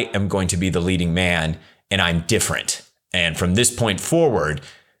 I am going to be the leading man, and I'm different. And from this point forward,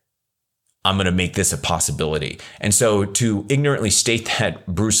 I'm going to make this a possibility. And so to ignorantly state that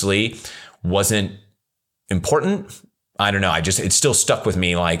Bruce Lee wasn't important, I don't know. It still stuck with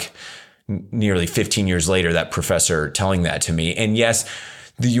me like nearly 15 years later, that professor telling that to me. And yes,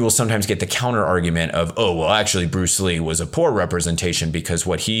 you will sometimes get the counter argument of, oh, well, actually, Bruce Lee was a poor representation because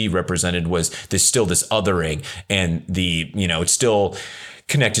what he represented was this othering, and it's still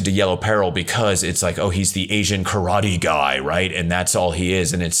connected to Yellow Peril because it's like, oh, he's the Asian karate guy, right? And that's all he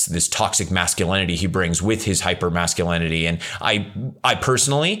is. And it's this toxic masculinity he brings with his hyper masculinity. And I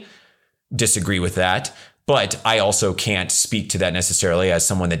personally disagree with that. But I also can't speak to that necessarily as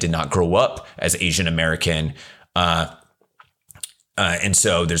someone that did not grow up as Asian American. And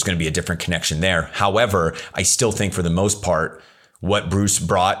so there's going to be a different connection there. However, I still think for the most part, what Bruce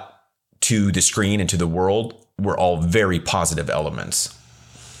brought to the screen and to the world were all very positive elements.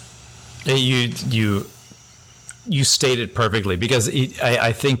 You stated perfectly, because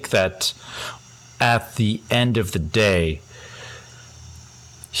I think that at the end of the day,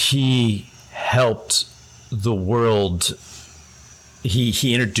 he helped the world.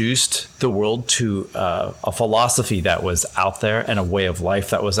 He introduced the world to a philosophy that was out there and a way of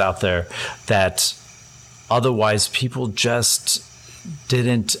life that was out there that otherwise people just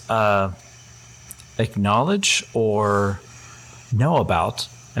didn't acknowledge or know about.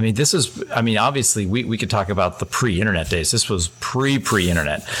 Obviously we could talk about the pre-internet days. This was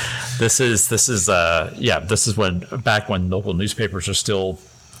pre-internet. This is when back when local newspapers are still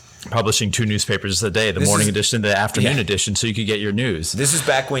publishing 2 newspapers a day, the morning edition and the afternoon edition, so you could get your news. This is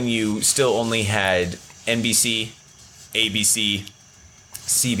back when you still only had NBC, ABC,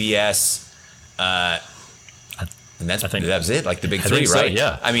 CBS, and that was it, like the big 3, right? So,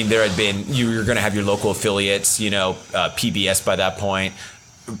 yeah. I mean, there had been, you were going to have your local affiliates, PBS by that point.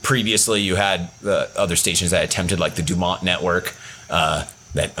 Previously, you had other stations that attempted, like the Dumont Network,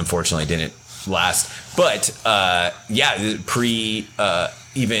 that unfortunately didn't last. But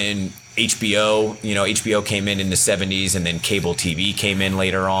even HBO, HBO came in the 70s, and then cable TV came in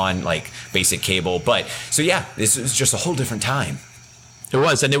later on, like basic cable. But so, this was just a whole different time. It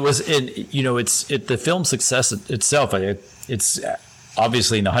was. And it was the film success itself. It's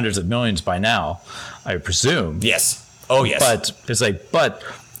obviously in the hundreds of millions by now, I presume. Yes. Oh, yes. But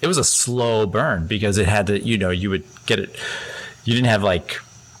it was a slow burn because it had to, you would get it. You didn't have like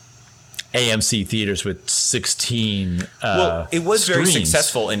AMC theaters with 16 it was screens. Very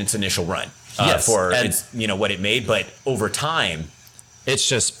successful in its initial run for its, what it made, but over time it's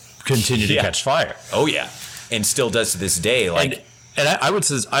just continued to catch fire. Oh yeah, and still does to this day. Like, and I would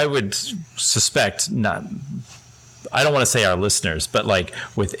suspect, not, I don't want to say our listeners, but like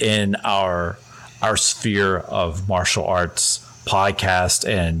within our our sphere of martial arts podcast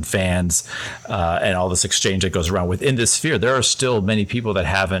and fans and all this exchange that goes around within this sphere, there are still many people that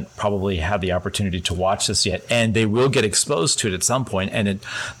haven't probably had the opportunity to watch this yet, and they will get exposed to it at some point, and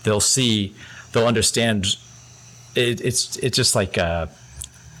they'll understand. It's just like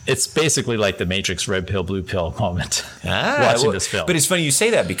it's basically like the Matrix red pill, blue pill moment watching this film. But it's funny you say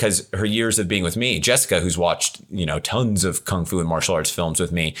that, because her years of being with me, Jessica, who's watched, tons of Kung Fu and martial arts films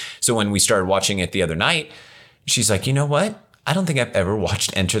with me. So when we started watching it the other night, she's like, you know what? I don't think I've ever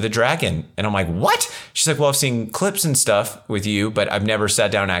watched Enter the Dragon. And I'm like, what? She's like, well, I've seen clips and stuff with you, but I've never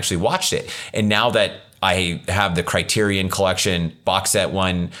sat down and actually watched it. And now that I have the Criterion Collection box set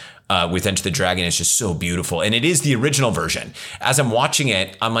one, with Enter the Dragon, is just so beautiful. And it is the original version. As I'm watching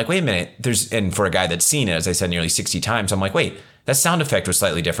it, I'm like, wait a minute. And for a guy that's seen it, as I said, nearly 60 times, I'm like, wait, that sound effect was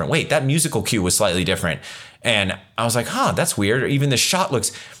slightly different. Wait, that musical cue was slightly different. And I was like, that's weird. Or even the shot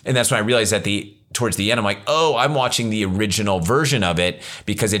looks, and that's when I realized that towards the end, I'm like, oh, I'm watching the original version of it,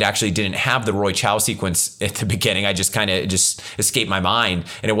 because it actually didn't have the Roy Chow sequence at the beginning. I just escaped my mind.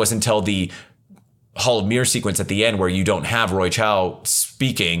 And it wasn't until the Hall of Mirror sequence at the end where you don't have Roy Chow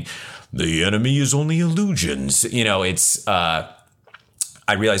speaking, the enemy is only illusions. It's, I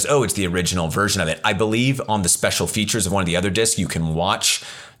realized, it's the original version of it. I believe on the special features of one of the other discs, you can watch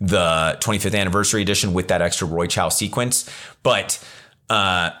the 25th anniversary edition with that extra Roy Chow sequence. But,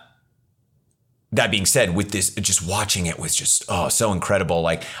 that being said, with this, just watching it was just, so incredible.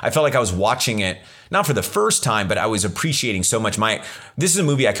 Like, I felt like I was watching it, not for the first time, but I was appreciating so much. This is a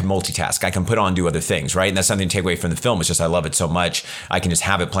movie I can multitask. I can put on and do other things, right? And that's something to take away from the film. It's just, I love it so much. I can just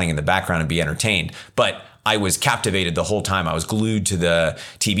have it playing in the background and be entertained. But I was captivated the whole time. I was glued to the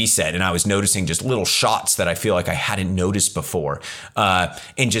TV set, and I was noticing just little shots that I feel like I hadn't noticed before.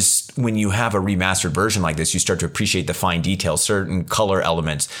 And just when you have a remastered version like this, you start to appreciate the fine details, certain color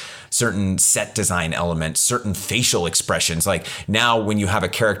elements, certain set design elements, certain facial expressions. Like now when you have a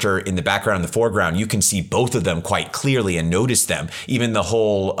character in the background and the foreground, you can see both of them quite clearly and notice them. Even the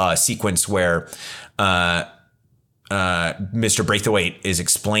whole sequence where Mr. Braithwaite is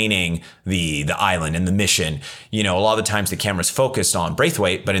explaining the island and the mission. A lot of the times the camera's focused on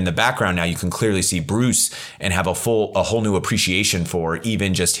Braithwaite, but in the background now you can clearly see Bruce and have a whole new appreciation for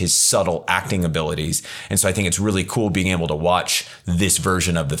even just his subtle acting abilities. And so I think it's really cool being able to watch this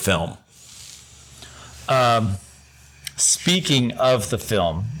version of the film. Speaking of the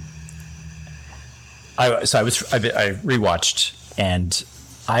film, I rewatched, and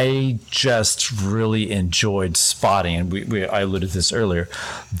I just really enjoyed spotting, and I alluded to this earlier,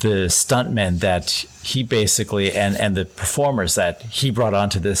 the stuntmen that he basically, and the performers that he brought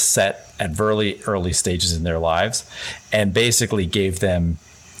onto this set at very early stages in their lives, and basically gave them,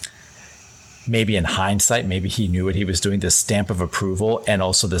 maybe in hindsight, maybe he knew what he was doing, this stamp of approval and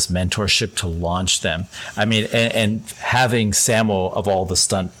also this mentorship to launch them. I mean, and having Sammo, of all the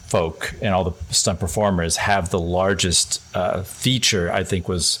stunt folk and all the stunt performers, have the largest feature, I think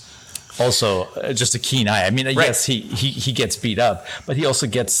was also just a keen eye. I mean, right. Yes, he gets beat up, but he also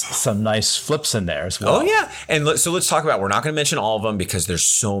gets some nice flips in there as well. Oh, yeah. And so let's talk about, we're not going to mention all of them because there's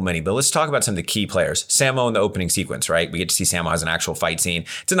so many, but let's talk about some of the key players. Sammo in the opening sequence, right? We get to see Sammo as an actual fight scene.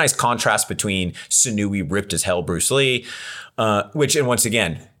 It's a nice contrast between Sunui, ripped as hell Bruce Lee, which, and once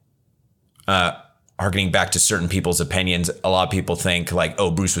again, harkening back to certain people's opinions, a lot of people think like,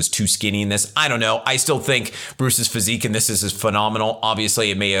 oh, Bruce was too skinny in this. I don't know. I still think Bruce's physique in this is phenomenal. Obviously,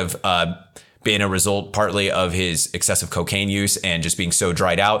 it may have been a result partly of his excessive cocaine use and just being so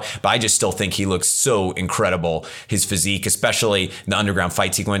dried out. But I just still think he looks so incredible. His physique, especially in the underground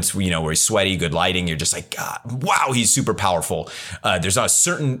fight sequence, where he's sweaty, good lighting. You're just like, God, wow, he's super powerful. There's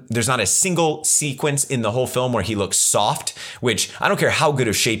not a single sequence in the whole film where he looks soft, which I don't care how good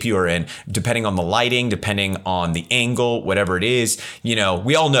of shape you are in, depending on the lighting, depending on the angle, whatever it is.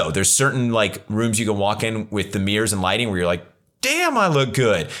 We all know there's certain like rooms you can walk in with the mirrors and lighting where you're like, damn, I look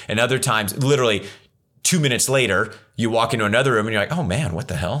good. And other times, literally 2 minutes later, you walk into another room and you're like, oh man, what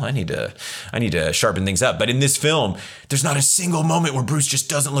the hell? I need to sharpen things up. But in this film, there's not a single moment where Bruce just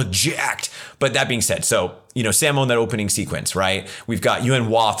doesn't look jacked. But that being said, so, Sammo in that opening sequence, right? We've got Yuen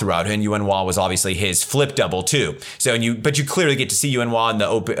Wah throughout, and Yuen Wah was obviously his flip double too. So, but you clearly get to see Yuen Wah in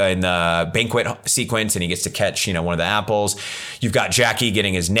the banquet sequence, and he gets to catch, one of the apples. You've got Jackie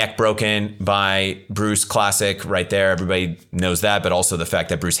getting his neck broken by Bruce, classic right there. Everybody knows that, but also the fact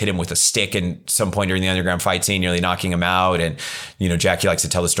that Bruce hit him with a stick at some point during the underground fight scene, nearly knocking him out. And, Jackie likes to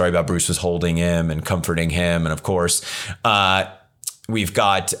tell the story about Bruce was holding him and comforting him. And of course, we've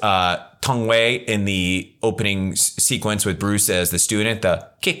got Tong Wei in the opening sequence with Bruce as the student, the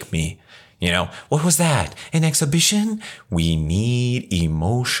kick me, What was that? An exhibition? We need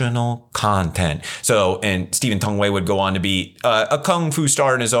emotional content. So, and Stephen Tung Wei would go on to be a kung fu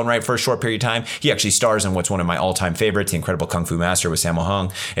star in his own right for a short period of time. He actually stars in what's one of my all-time favorites, The Incredible Kung Fu Master with Sammo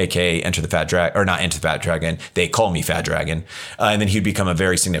Hung, aka Enter the Fat Dragon, or not Enter the Fat Dragon. They call me Fat Dragon. And then he'd become a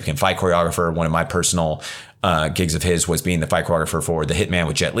very significant fight choreographer. One of my personal gigs of his was being the fight choreographer for The Hitman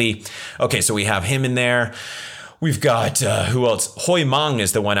with Jet Li. Okay, so we have him in there. We've got, who else? Hoi Mang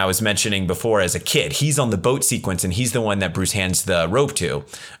is the one I was mentioning before as a kid. He's on the boat sequence, and he's the one that Bruce hands the rope to.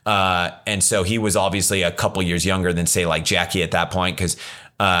 And so he was obviously a couple years younger than, say, like Jackie at that point, because,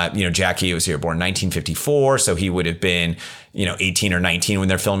 Jackie was born 1954, so he would have been, 18 or 19 when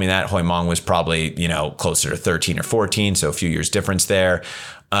they're filming that. Hoi Mang was probably, closer to 13 or 14, so a few years difference there.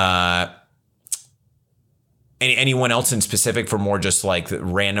 Anyone else in specific for more just like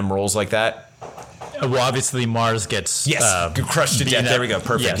random roles like that? Well, obviously Mars gets crushed to death. There we go.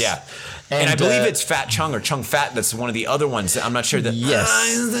 Perfect. Yes. Yeah. And I believe it's Fat Chung or Chung Fat. That's one of the other ones. I'm not sure that. Yes.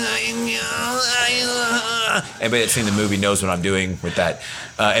 Anybody that's seen the movie knows what I'm doing with that.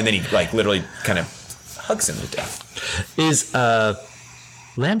 And then he literally kind of hugs him to death. Is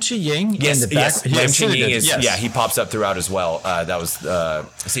Lam Chi Ying in the back? Yes. Lam Chi Ying is. Yes. Yeah, he pops up throughout as well. That was.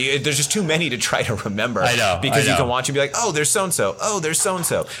 See, there's just too many to try to remember. I know. Because you can watch and be like, oh, there's so and so. Oh, there's so and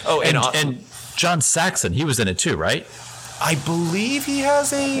so. Oh, and John Saxon, he was in it too, right? I believe he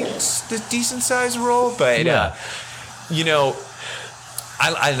has a decent sized role, but I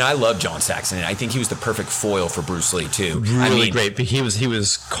love John Saxon, and I think he was the perfect foil for Bruce Lee too. Really great. But he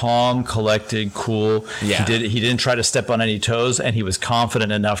was calm, collected, cool. Yeah. He didn't try to step on any toes, and he was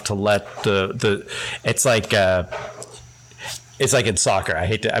confident enough to let it's like in soccer.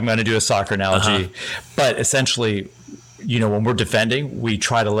 I'm going to do a soccer analogy, but essentially, when we're defending, we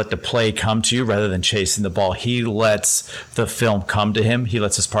try to let the play come to you rather than chasing the ball. He lets the film come to him. He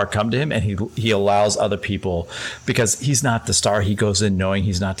lets his part come to him, and he allows other people, because he's not the star. He goes in knowing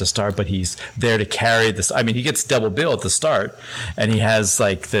he's not the star, but he's there to carry this. I mean, he gets double bill at the start, and he has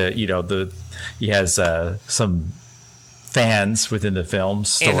some fans within the film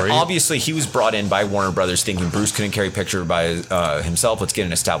story. And obviously he was brought in by Warner Brothers thinking Bruce couldn't carry a picture by himself. Let's get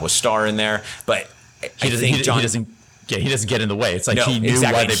an established star in there. But he doesn't get in the way. It's like he knew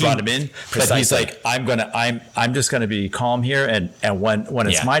why they brought him in. Precisely. But he's like, I'm just gonna be calm here, and when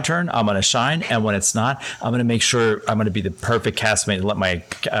it's my turn, I'm gonna shine, and when it's not, I'm gonna make sure I'm gonna be the perfect castmate and let my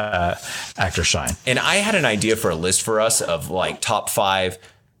actor shine. And I had an idea for a list for us of like top 5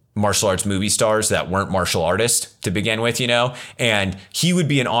 martial arts movie stars that weren't martial artists to begin with, and he would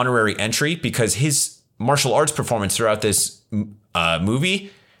be an honorary entry because his martial arts performance throughout this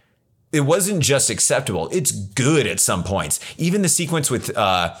movie, it wasn't just acceptable. It's good at some points. Even the sequence with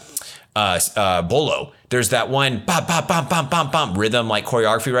Bolo, there's that one bam, bam, bam, bam, bam, bam rhythm like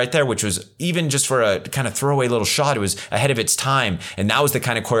choreography right there, which was even just for a kind of throwaway little shot, it was ahead of its time. And that was the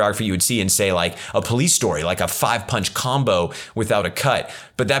kind of choreography you would see in, say, like a Police Story, like a 5-punch combo without a cut.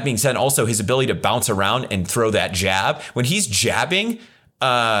 But that being said, also his ability to bounce around and throw that jab. When he's jabbing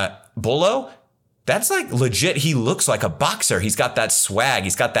Bolo, that's like legit. He looks like a boxer. He's got that swag.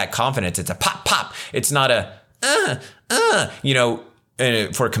 He's got that confidence. It's a pop, pop. It's not a,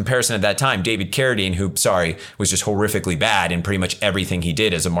 for comparison at that time, David Carradine, who, was just horrifically bad in pretty much everything he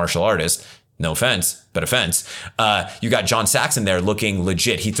did as a martial artist. No offense, but offense. You got John Saxon there looking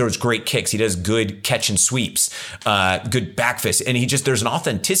legit. He throws great kicks. He does good catch and sweeps, good back fists. And there's an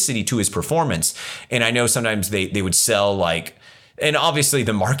authenticity to his performance. And I know sometimes they would sell like, and obviously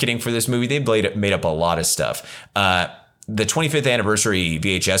the marketing for this movie, they made up a lot of stuff. The 25th anniversary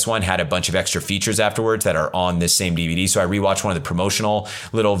VHS one had a bunch of extra features afterwards that are on this same DVD. So I rewatched one of the promotional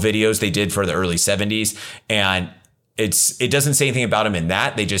little videos they did for the early 70s. And it doesn't say anything about him in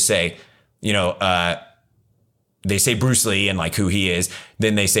that. They just say, they say Bruce Lee and like who he is.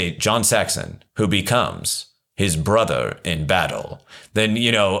 Then they say John Saxon, who becomes his brother in battle. Then,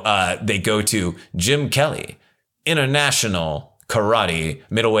 they go to Jim Kelly, international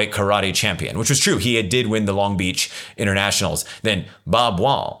middleweight karate champion, which was true. He did win the Long Beach Internationals. Then Bob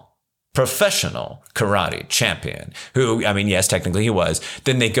Wall, professional karate champion, who, yes, technically he was.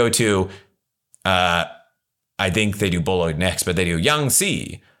 Then they go to, I think they do Bolo next, but they do Yang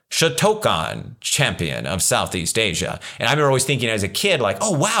Si, Shotokan champion of Southeast Asia. And I remember always thinking as a kid, like,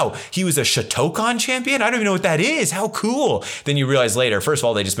 oh, wow, he was a Shotokan champion? I don't even know what that is. How cool. Then you realize later, first of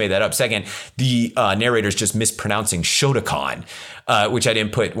all, they just made that up. Second, the narrator's just mispronouncing Shotokan, which I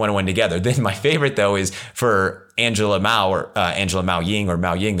didn't put one and one together. Then my favorite, though, is for Angela Mao or Angela Mao Ying or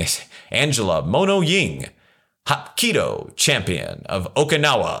Mao Ying. They say Angela Mono Ying, Hapkido champion of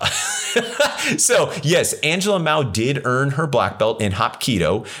Okinawa. So, yes, Angela Mao did earn her black belt in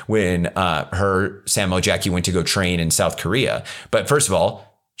Hapkido when her Sammo Jackie went to go train in South Korea. But first of all,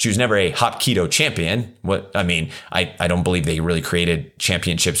 she was never a Hapkido champion. I don't believe they really created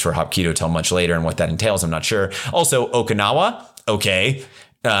championships for Hapkido till much later, and what that entails, I'm not sure. Also, Okinawa, okay.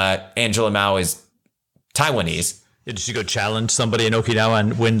 Angela Mao is Taiwanese. Did she go challenge somebody in Okinawa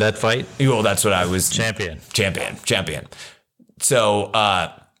and win that fight? Well, that's what I was. Champion. So,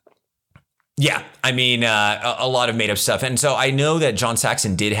 yeah, I mean, a lot of made up stuff. And so I know that John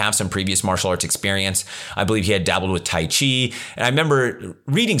Saxon did have some previous martial arts experience. I believe he had dabbled with Tai Chi. And I remember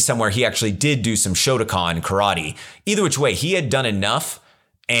reading somewhere he actually did do some Shotokan karate. Either which way, he had done enough,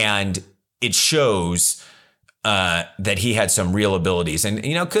 and it shows that he had some real abilities, and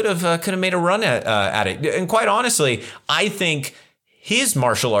could have made a run at it. And quite honestly, I think his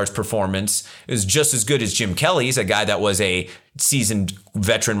martial arts performance is just as good as Jim Kelly's, a guy that was a seasoned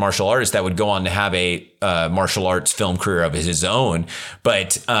veteran martial artist that would go on to have a martial arts film career of his own.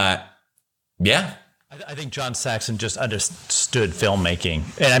 But yeah, I think John Saxon just understood filmmaking,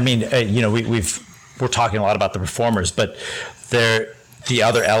 and I mean, we're talking a lot about the performers, but the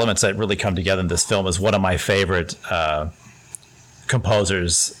other elements that really come together in this film is one of my favorite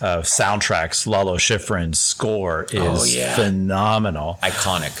composers of soundtracks. Lalo Schifrin's score is phenomenal,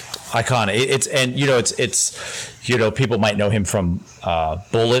 iconic. It's people might know him from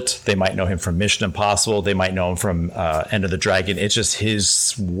Bullet, they might know him from Mission Impossible, they might know him from Enter the Dragon. It's just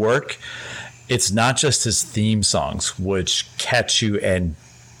his work. It's not just his theme songs, which catch you and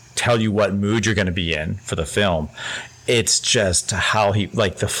tell you what mood you're going to be in for the film. It's just how he,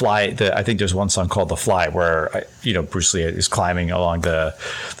 like The Fly. I think there's one song called The Fly where Bruce Lee is climbing along the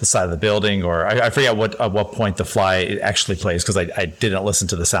side of the building, or I forget at what point The Fly actually plays, because I didn't listen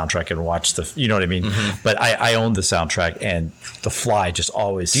to the soundtrack and watch you know what I mean. Mm-hmm. But I own the soundtrack, and The Fly just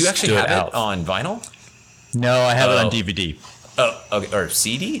always. Do you actually have out. It on vinyl? No, I have it on DVD. Oh, okay. Or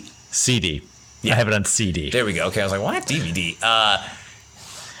CD? CD. Yeah. I have it on CD. There we go. Okay, I was like, what? DVD?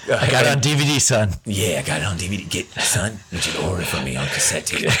 I got it on DVD, son. Yeah, I got it on DVD. Son, I need you to order it for me on cassette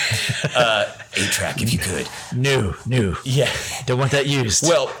tape. 8-track, if you could. New. Yeah. Don't want that used.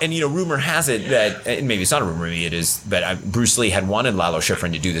 Well, and rumor has it that, and maybe it's not a rumor, maybe it is, but Bruce Lee had wanted Lalo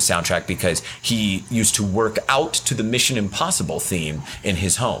Schifrin to do the soundtrack because he used to work out to the Mission Impossible theme in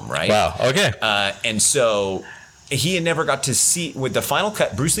his home, right? Wow, okay. And so he had never got to see, with the final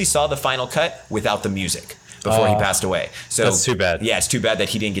cut, Bruce Lee saw the final cut without the music before he passed away. So that's too bad. Yeah, it's too bad that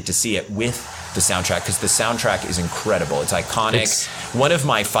he didn't get to see it with the soundtrack, because the soundtrack is incredible. It's iconic. One of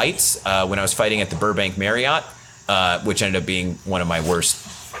my fights when I was fighting at the Burbank Marriott, which ended up being one of my worst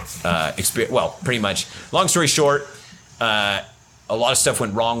experience. Well, pretty much. Long story short, a lot of stuff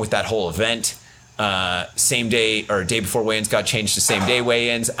went wrong with that whole event. Same day or day before weigh-ins got changed to same day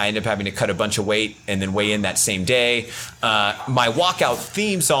weigh-ins. I ended up having to cut a bunch of weight and then weigh in that same day. My walkout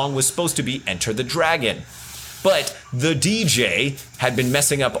theme song was supposed to be Enter the Dragon. But the DJ had been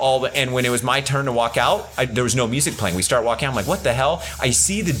messing up and when it was my turn to walk out, there was no music playing. We start walking out, I'm like, what the hell? I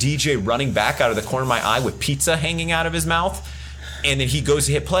see the DJ running back out of the corner of my eye with pizza hanging out of his mouth. And then he goes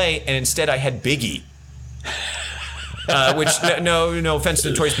to hit play, and instead I had Biggie. Which, no offense to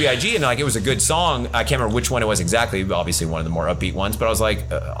Notorious B.I.G., and it was a good song. I can't remember which one it was exactly, obviously one of the more upbeat ones, but I was like,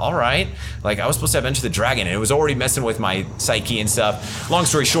 all right. I was supposed to have Enter the Dragon, and it was already messing with my psyche and stuff. Long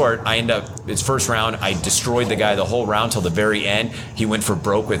story short, I end up, it's first round, I destroyed the guy the whole round till the very end. He went for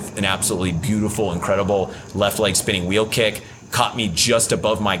broke with an absolutely beautiful, incredible left leg spinning wheel kick. Caught me just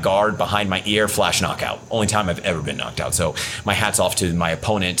above my guard, behind my ear, flash knockout. Only time I've ever been knocked out. So my hat's off to my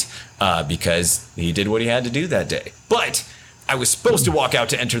opponent because he did what he had to do that day. But I was supposed to walk out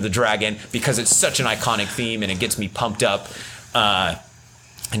to Enter the Dragon because it's such an iconic theme and it gets me pumped up.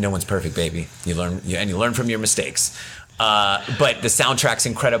 And no one's perfect, baby. You learn from your mistakes. But the soundtrack's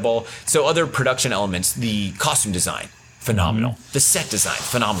incredible. So other production elements, the costume design, phenomenal. Mm-hmm. The set design,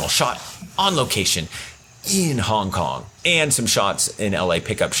 phenomenal. Shot on location in Hong Kong, and some shots in LA,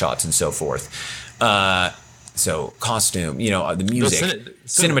 pickup shots and so forth. So costume, the music,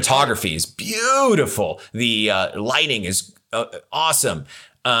 cinematography is beautiful. The lighting is awesome.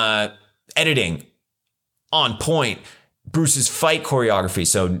 Editing on point. Bruce's fight choreography.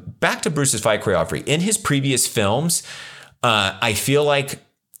 So back to Bruce's fight choreography. In his previous films, I feel like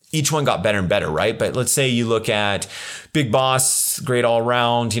each one got better and better, right? But let's say you look at Big Boss, great all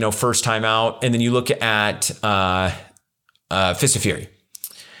around, first time out. And then you look at Fist of Fury.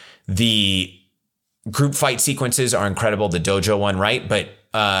 The group fight sequences are incredible. The dojo one, right? But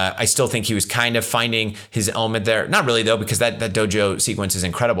I still think he was kind of finding his element there. Not really, though, because that dojo sequence is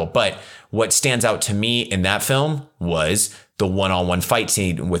incredible. But what stands out to me in that film was the one-on-one fight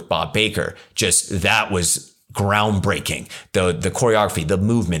scene with Bob Baker. Just that was groundbreaking. The choreography, the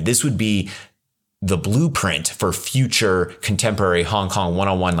movement. This would be the blueprint for future contemporary Hong Kong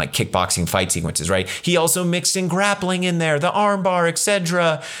one-on-one like kickboxing fight sequences, right? He also mixed in grappling in there, the armbar,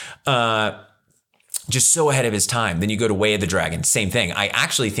 etc. Just so ahead of his time. Then you go to Way of the Dragon, same thing. I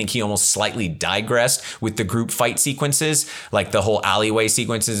actually think he almost slightly digressed with the group fight sequences, like the whole alleyway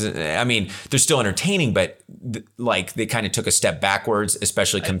sequences. I mean, they're still entertaining, but like they kind of took a step backwards,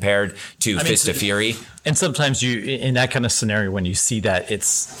 especially compared to Fist of Fury. And sometimes you, in that kind of scenario, when you see that,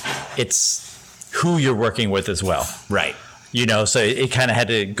 it's who you're working with as well. Right. You know, so it kind of had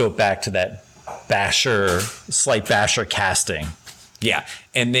to go back to that slight basher casting. Yeah.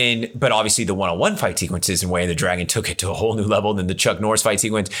 And then, but obviously the one-on-one fight sequences in Way of the Dragon took it to a whole new level. And then the Chuck Norris fight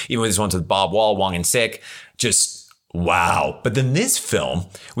sequence, even with his ones with Bob Wall, Wong and Sik, just wow. But then this film,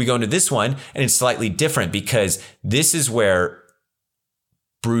 we go into this one and it's slightly different because this is where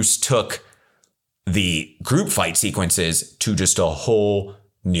Bruce took the group fight sequences to just a whole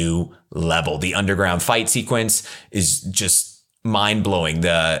new level. The underground fight sequence is just mind-blowing.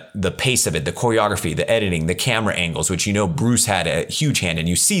 The pace of it, the choreography, the editing, the camera angles, which you know Bruce had a huge hand in.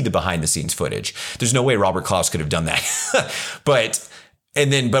 You see the behind-the-scenes footage. There's no way Robert Klaus could have done that. But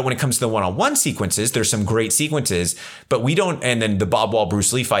when it comes to the one-on-one sequences, there's some great sequences, but we don't. And then the Bob Wall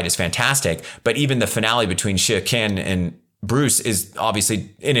Bruce Lee fight is fantastic. But even the finale between Shia Ken and Bruce is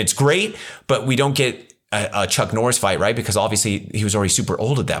obviously, and it's great, but we don't get a Chuck Norris fight, right? Because obviously he was already super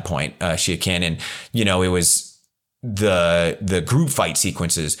old at that point, Shia Ken, and you know it was. The group fight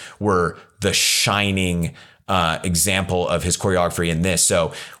sequences were the shining example of his choreography in this.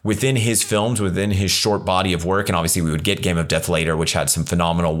 So within his films, within his short body of work, and obviously we would get Game of Death later, which had some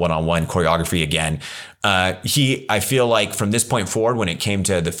phenomenal one-on-one choreography again. I feel like from this point forward, when it came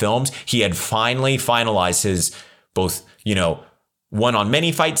to the films, he had finally finalized his both, you know,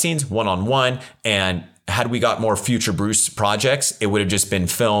 one-on-many fight scenes, one-on-one, and had we got more future Bruce projects, it would have just been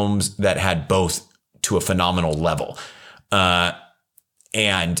films that had both to a phenomenal level.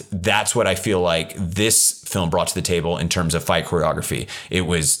 And that's what I feel like this film brought to the table in terms of fight choreography. It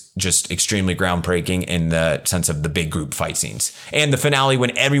was just extremely groundbreaking in the sense of the big group fight scenes and the finale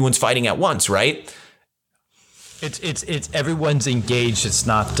when everyone's fighting at once, right? It's everyone's engaged. It's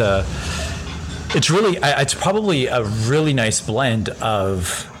not, it's probably a really nice blend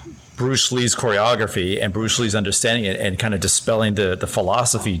of Bruce Lee's choreography and Bruce Lee's understanding it and kind of dispelling the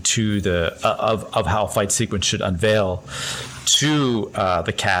philosophy to of how a fight sequence should unveil to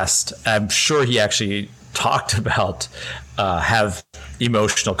the cast. I'm sure he actually talked about have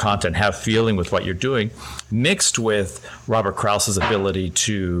emotional content, have feeling with what you're doing, mixed with Robert Klaus's ability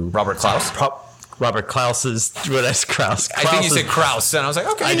to Robert Klaus. Robert Klaus's what is Klaus? I think you said Kraus, and I was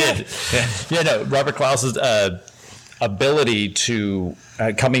like, okay, I did. Yeah, no, Robert Klaus's ability to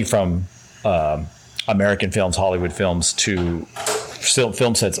coming from American films, Hollywood films, to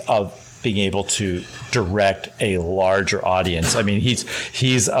film sets of being able to direct a larger audience. I mean,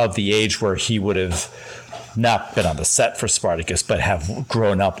 he's of the age where he would have not been on the set for Spartacus, but have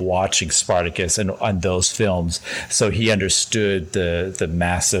grown up watching Spartacus and on those films. So he understood the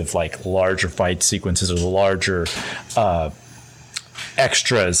massive, like larger fight sequences or the larger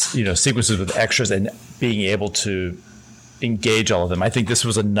extras, you know, sequences with extras, and being able to engage all of them. I think this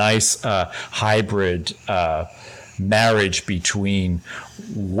was a nice hybrid marriage between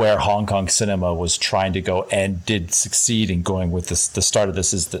where Hong Kong cinema was trying to go and did succeed in going with this. The start of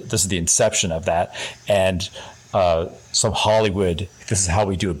this is the inception of that, and some Hollywood. This is how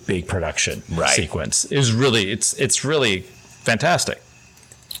we do a big production sequence. It's really fantastic.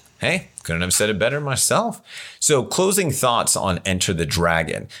 Hey, couldn't have said it better myself. So, closing thoughts on Enter the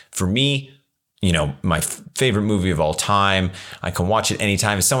Dragon. For me, you know, my favorite movie of all time. I can watch it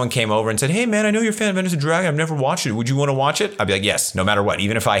anytime. If someone came over and said, hey, man, I know you're a fan of Enter the Dragon. I've never watched it. Would you want to watch it? I'd be like, yes, no matter what.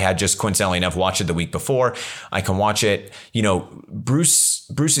 Even if I had just coincidentally enough watched it the week before, I can watch it. You know,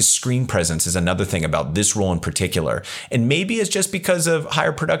 Bruce's screen presence is another thing about this role in particular. And maybe it's just because of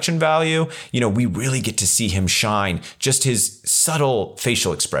higher production value. You know, we really get to see him shine. Just his subtle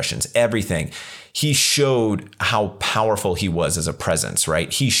facial expressions, everything. He showed how powerful he was as a presence,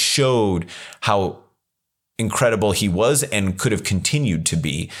 right? He showed how incredible he was and could have continued to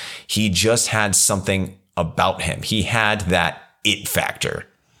be. He just had something about him. He had that it factor.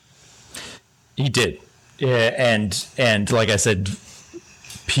 He did. Yeah, and like I said,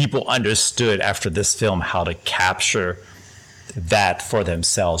 people understood after this film how to capture that for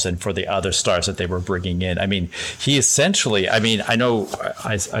themselves and for the other stars that they were bringing in. I mean, he essentially, I mean, I know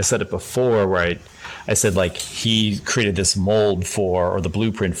I said it before where I said like he created this mold for, or the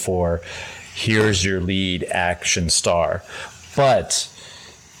blueprint for, here's your lead action star. But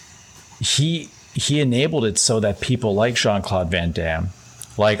he enabled it so that people like Jean-Claude Van Damme,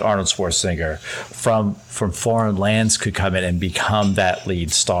 like Arnold Schwarzenegger, from foreign lands could come in and become that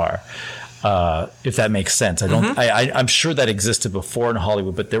lead star. If that makes sense. I'm sure that existed before in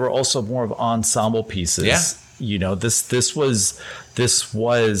Hollywood, but there were also more of ensemble pieces. Yeah. You know, this was,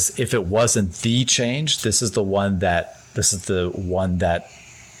 if it wasn't the change, this is the one that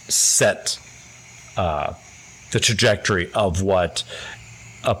set the trajectory of what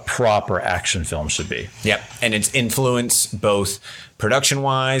a proper action film should be. Yep. And its influence, both production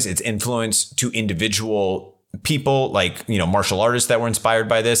wise, its influence to individual people, like, you know, martial artists that were inspired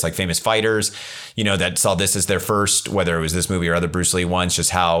by this, like famous fighters, you know, that saw this as their first, whether it was this movie or other Bruce Lee ones, just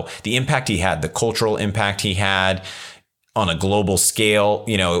how the impact he had, the cultural impact he had on a global scale.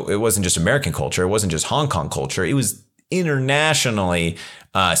 You know, it wasn't just American culture. It wasn't just Hong Kong culture. It was internationally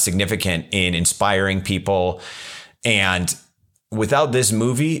significant in inspiring people. And without this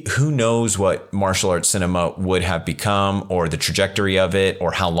movie, who knows what martial arts cinema would have become, or the trajectory of it,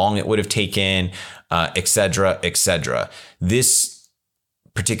 or how long it would have taken, et cetera, et cetera. This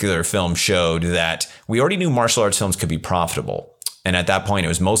particular film showed that we already knew martial arts films could be profitable. And at that point, it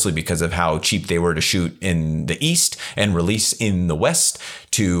was mostly because of how cheap they were to shoot in the East and release in the West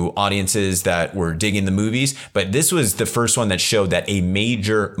to audiences that were digging the movies. But this was the first one that showed that a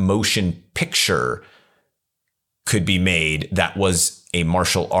major motion picture could be made that was a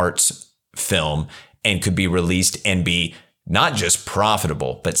martial arts film and could be released and be not just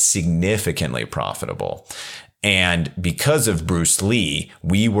profitable, but significantly profitable. And because of Bruce Lee,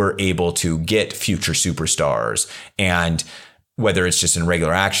 we were able to get future superstars. And whether it's just in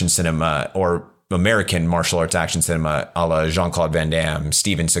regular action cinema or American martial arts action cinema, a la Jean-Claude Van Damme,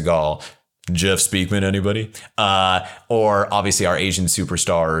 Steven Seagal, Jeff Speakman, anybody? Or obviously our Asian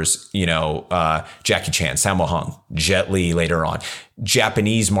superstars, you know, Jackie Chan, Sammo Hung, Jet Li later on.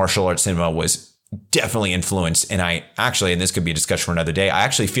 Japanese martial arts cinema was definitely influenced. And I actually, and this could be a discussion for another day, I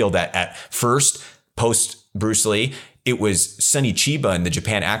actually feel that at first, post Bruce Lee, it was Sonny Chiba and the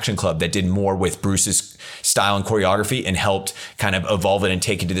Japan Action Club that did more with Bruce's style and choreography and helped kind of evolve it and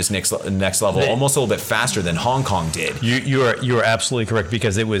take it to this next level, almost a little bit faster than Hong Kong did. You are absolutely correct,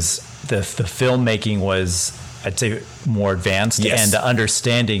 because it was the filmmaking was, I'd say, more advanced. Yes. And the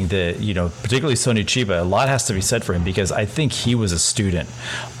understanding that, you know, particularly Sonny Chiba, a lot has to be said for him, because I think he was a student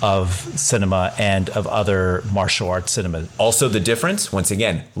of cinema and of other martial arts cinema. Also the difference, once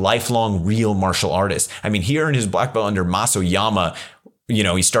again, lifelong real martial artist. I mean, he earned his black belt under Masoyama. You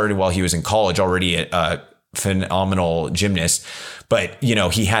know, he started while he was in college, already a phenomenal gymnast. But, you know,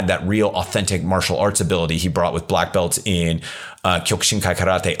 he had that real authentic martial arts ability he brought with black belts in Kyokushinkai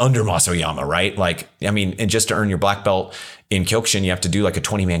Karate under Masoyama, right? Like, I mean, and just to earn your black belt in Kyokushin, you have to do like a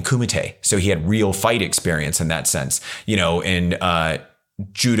 20-man kumite. So he had real fight experience in that sense, you know, in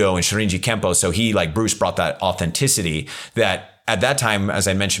Judo and Shorinji Kempo. So he, like Bruce, brought that authenticity that at that time, as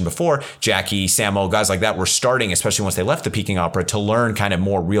I mentioned before, Jackie, Sammo, guys like that were starting, especially once they left the Peking Opera, to learn kind of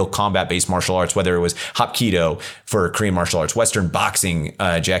more real combat-based martial arts, whether it was Hapkido for Korean martial arts, Western boxing.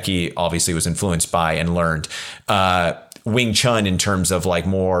 Jackie obviously was influenced by and learned Wing Chun in terms of like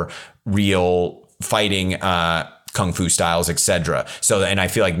more real fighting, Kung Fu styles, etc. So, and I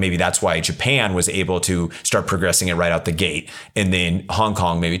feel like maybe that's why Japan was able to start progressing it right out the gate. And then Hong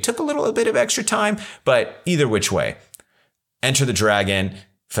Kong maybe took a little bit of extra time, but either which way. Enter the Dragon,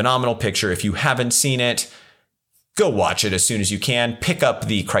 phenomenal picture. If you haven't seen it, go watch it as soon as you can. Pick up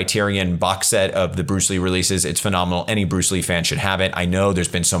the Criterion box set of the Bruce Lee releases. It's phenomenal. Any Bruce Lee fan should have it. I know there's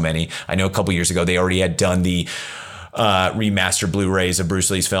been so many. I know a couple years ago, they already had done the remastered Blu-rays of Bruce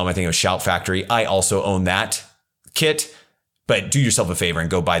Lee's film. I think it was Shout Factory. I also own that kit. But do yourself a favor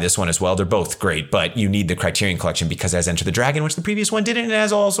and go buy this one as well. They're both great, but you need the Criterion collection because it has Enter the Dragon, which the previous one didn't, and it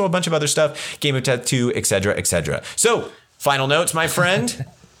has also a bunch of other stuff, Game of Death 2, etc., etc. So, final notes, my friend.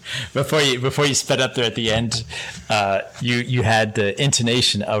 Before you sped up there at the end, you had the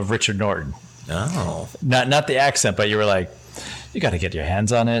intonation of Richard Norton. Oh, not the accent, but you were like, you got to get your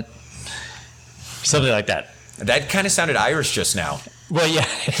hands on it, something like that. That kind of sounded Irish just now. Well, yeah,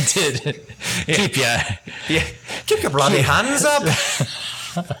 it did. Keep your bloody hands up.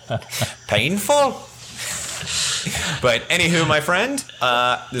 Painful. But anywho, my friend,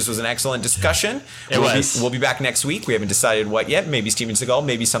 this was an excellent discussion. We'll be back next week. We haven't decided what yet. Maybe Steven Seagal,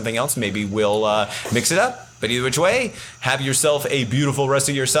 maybe something else. Maybe we'll mix it up. But either which way, have yourself a beautiful rest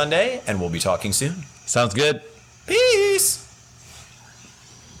of your Sunday, and we'll be talking soon. Sounds good. Peace.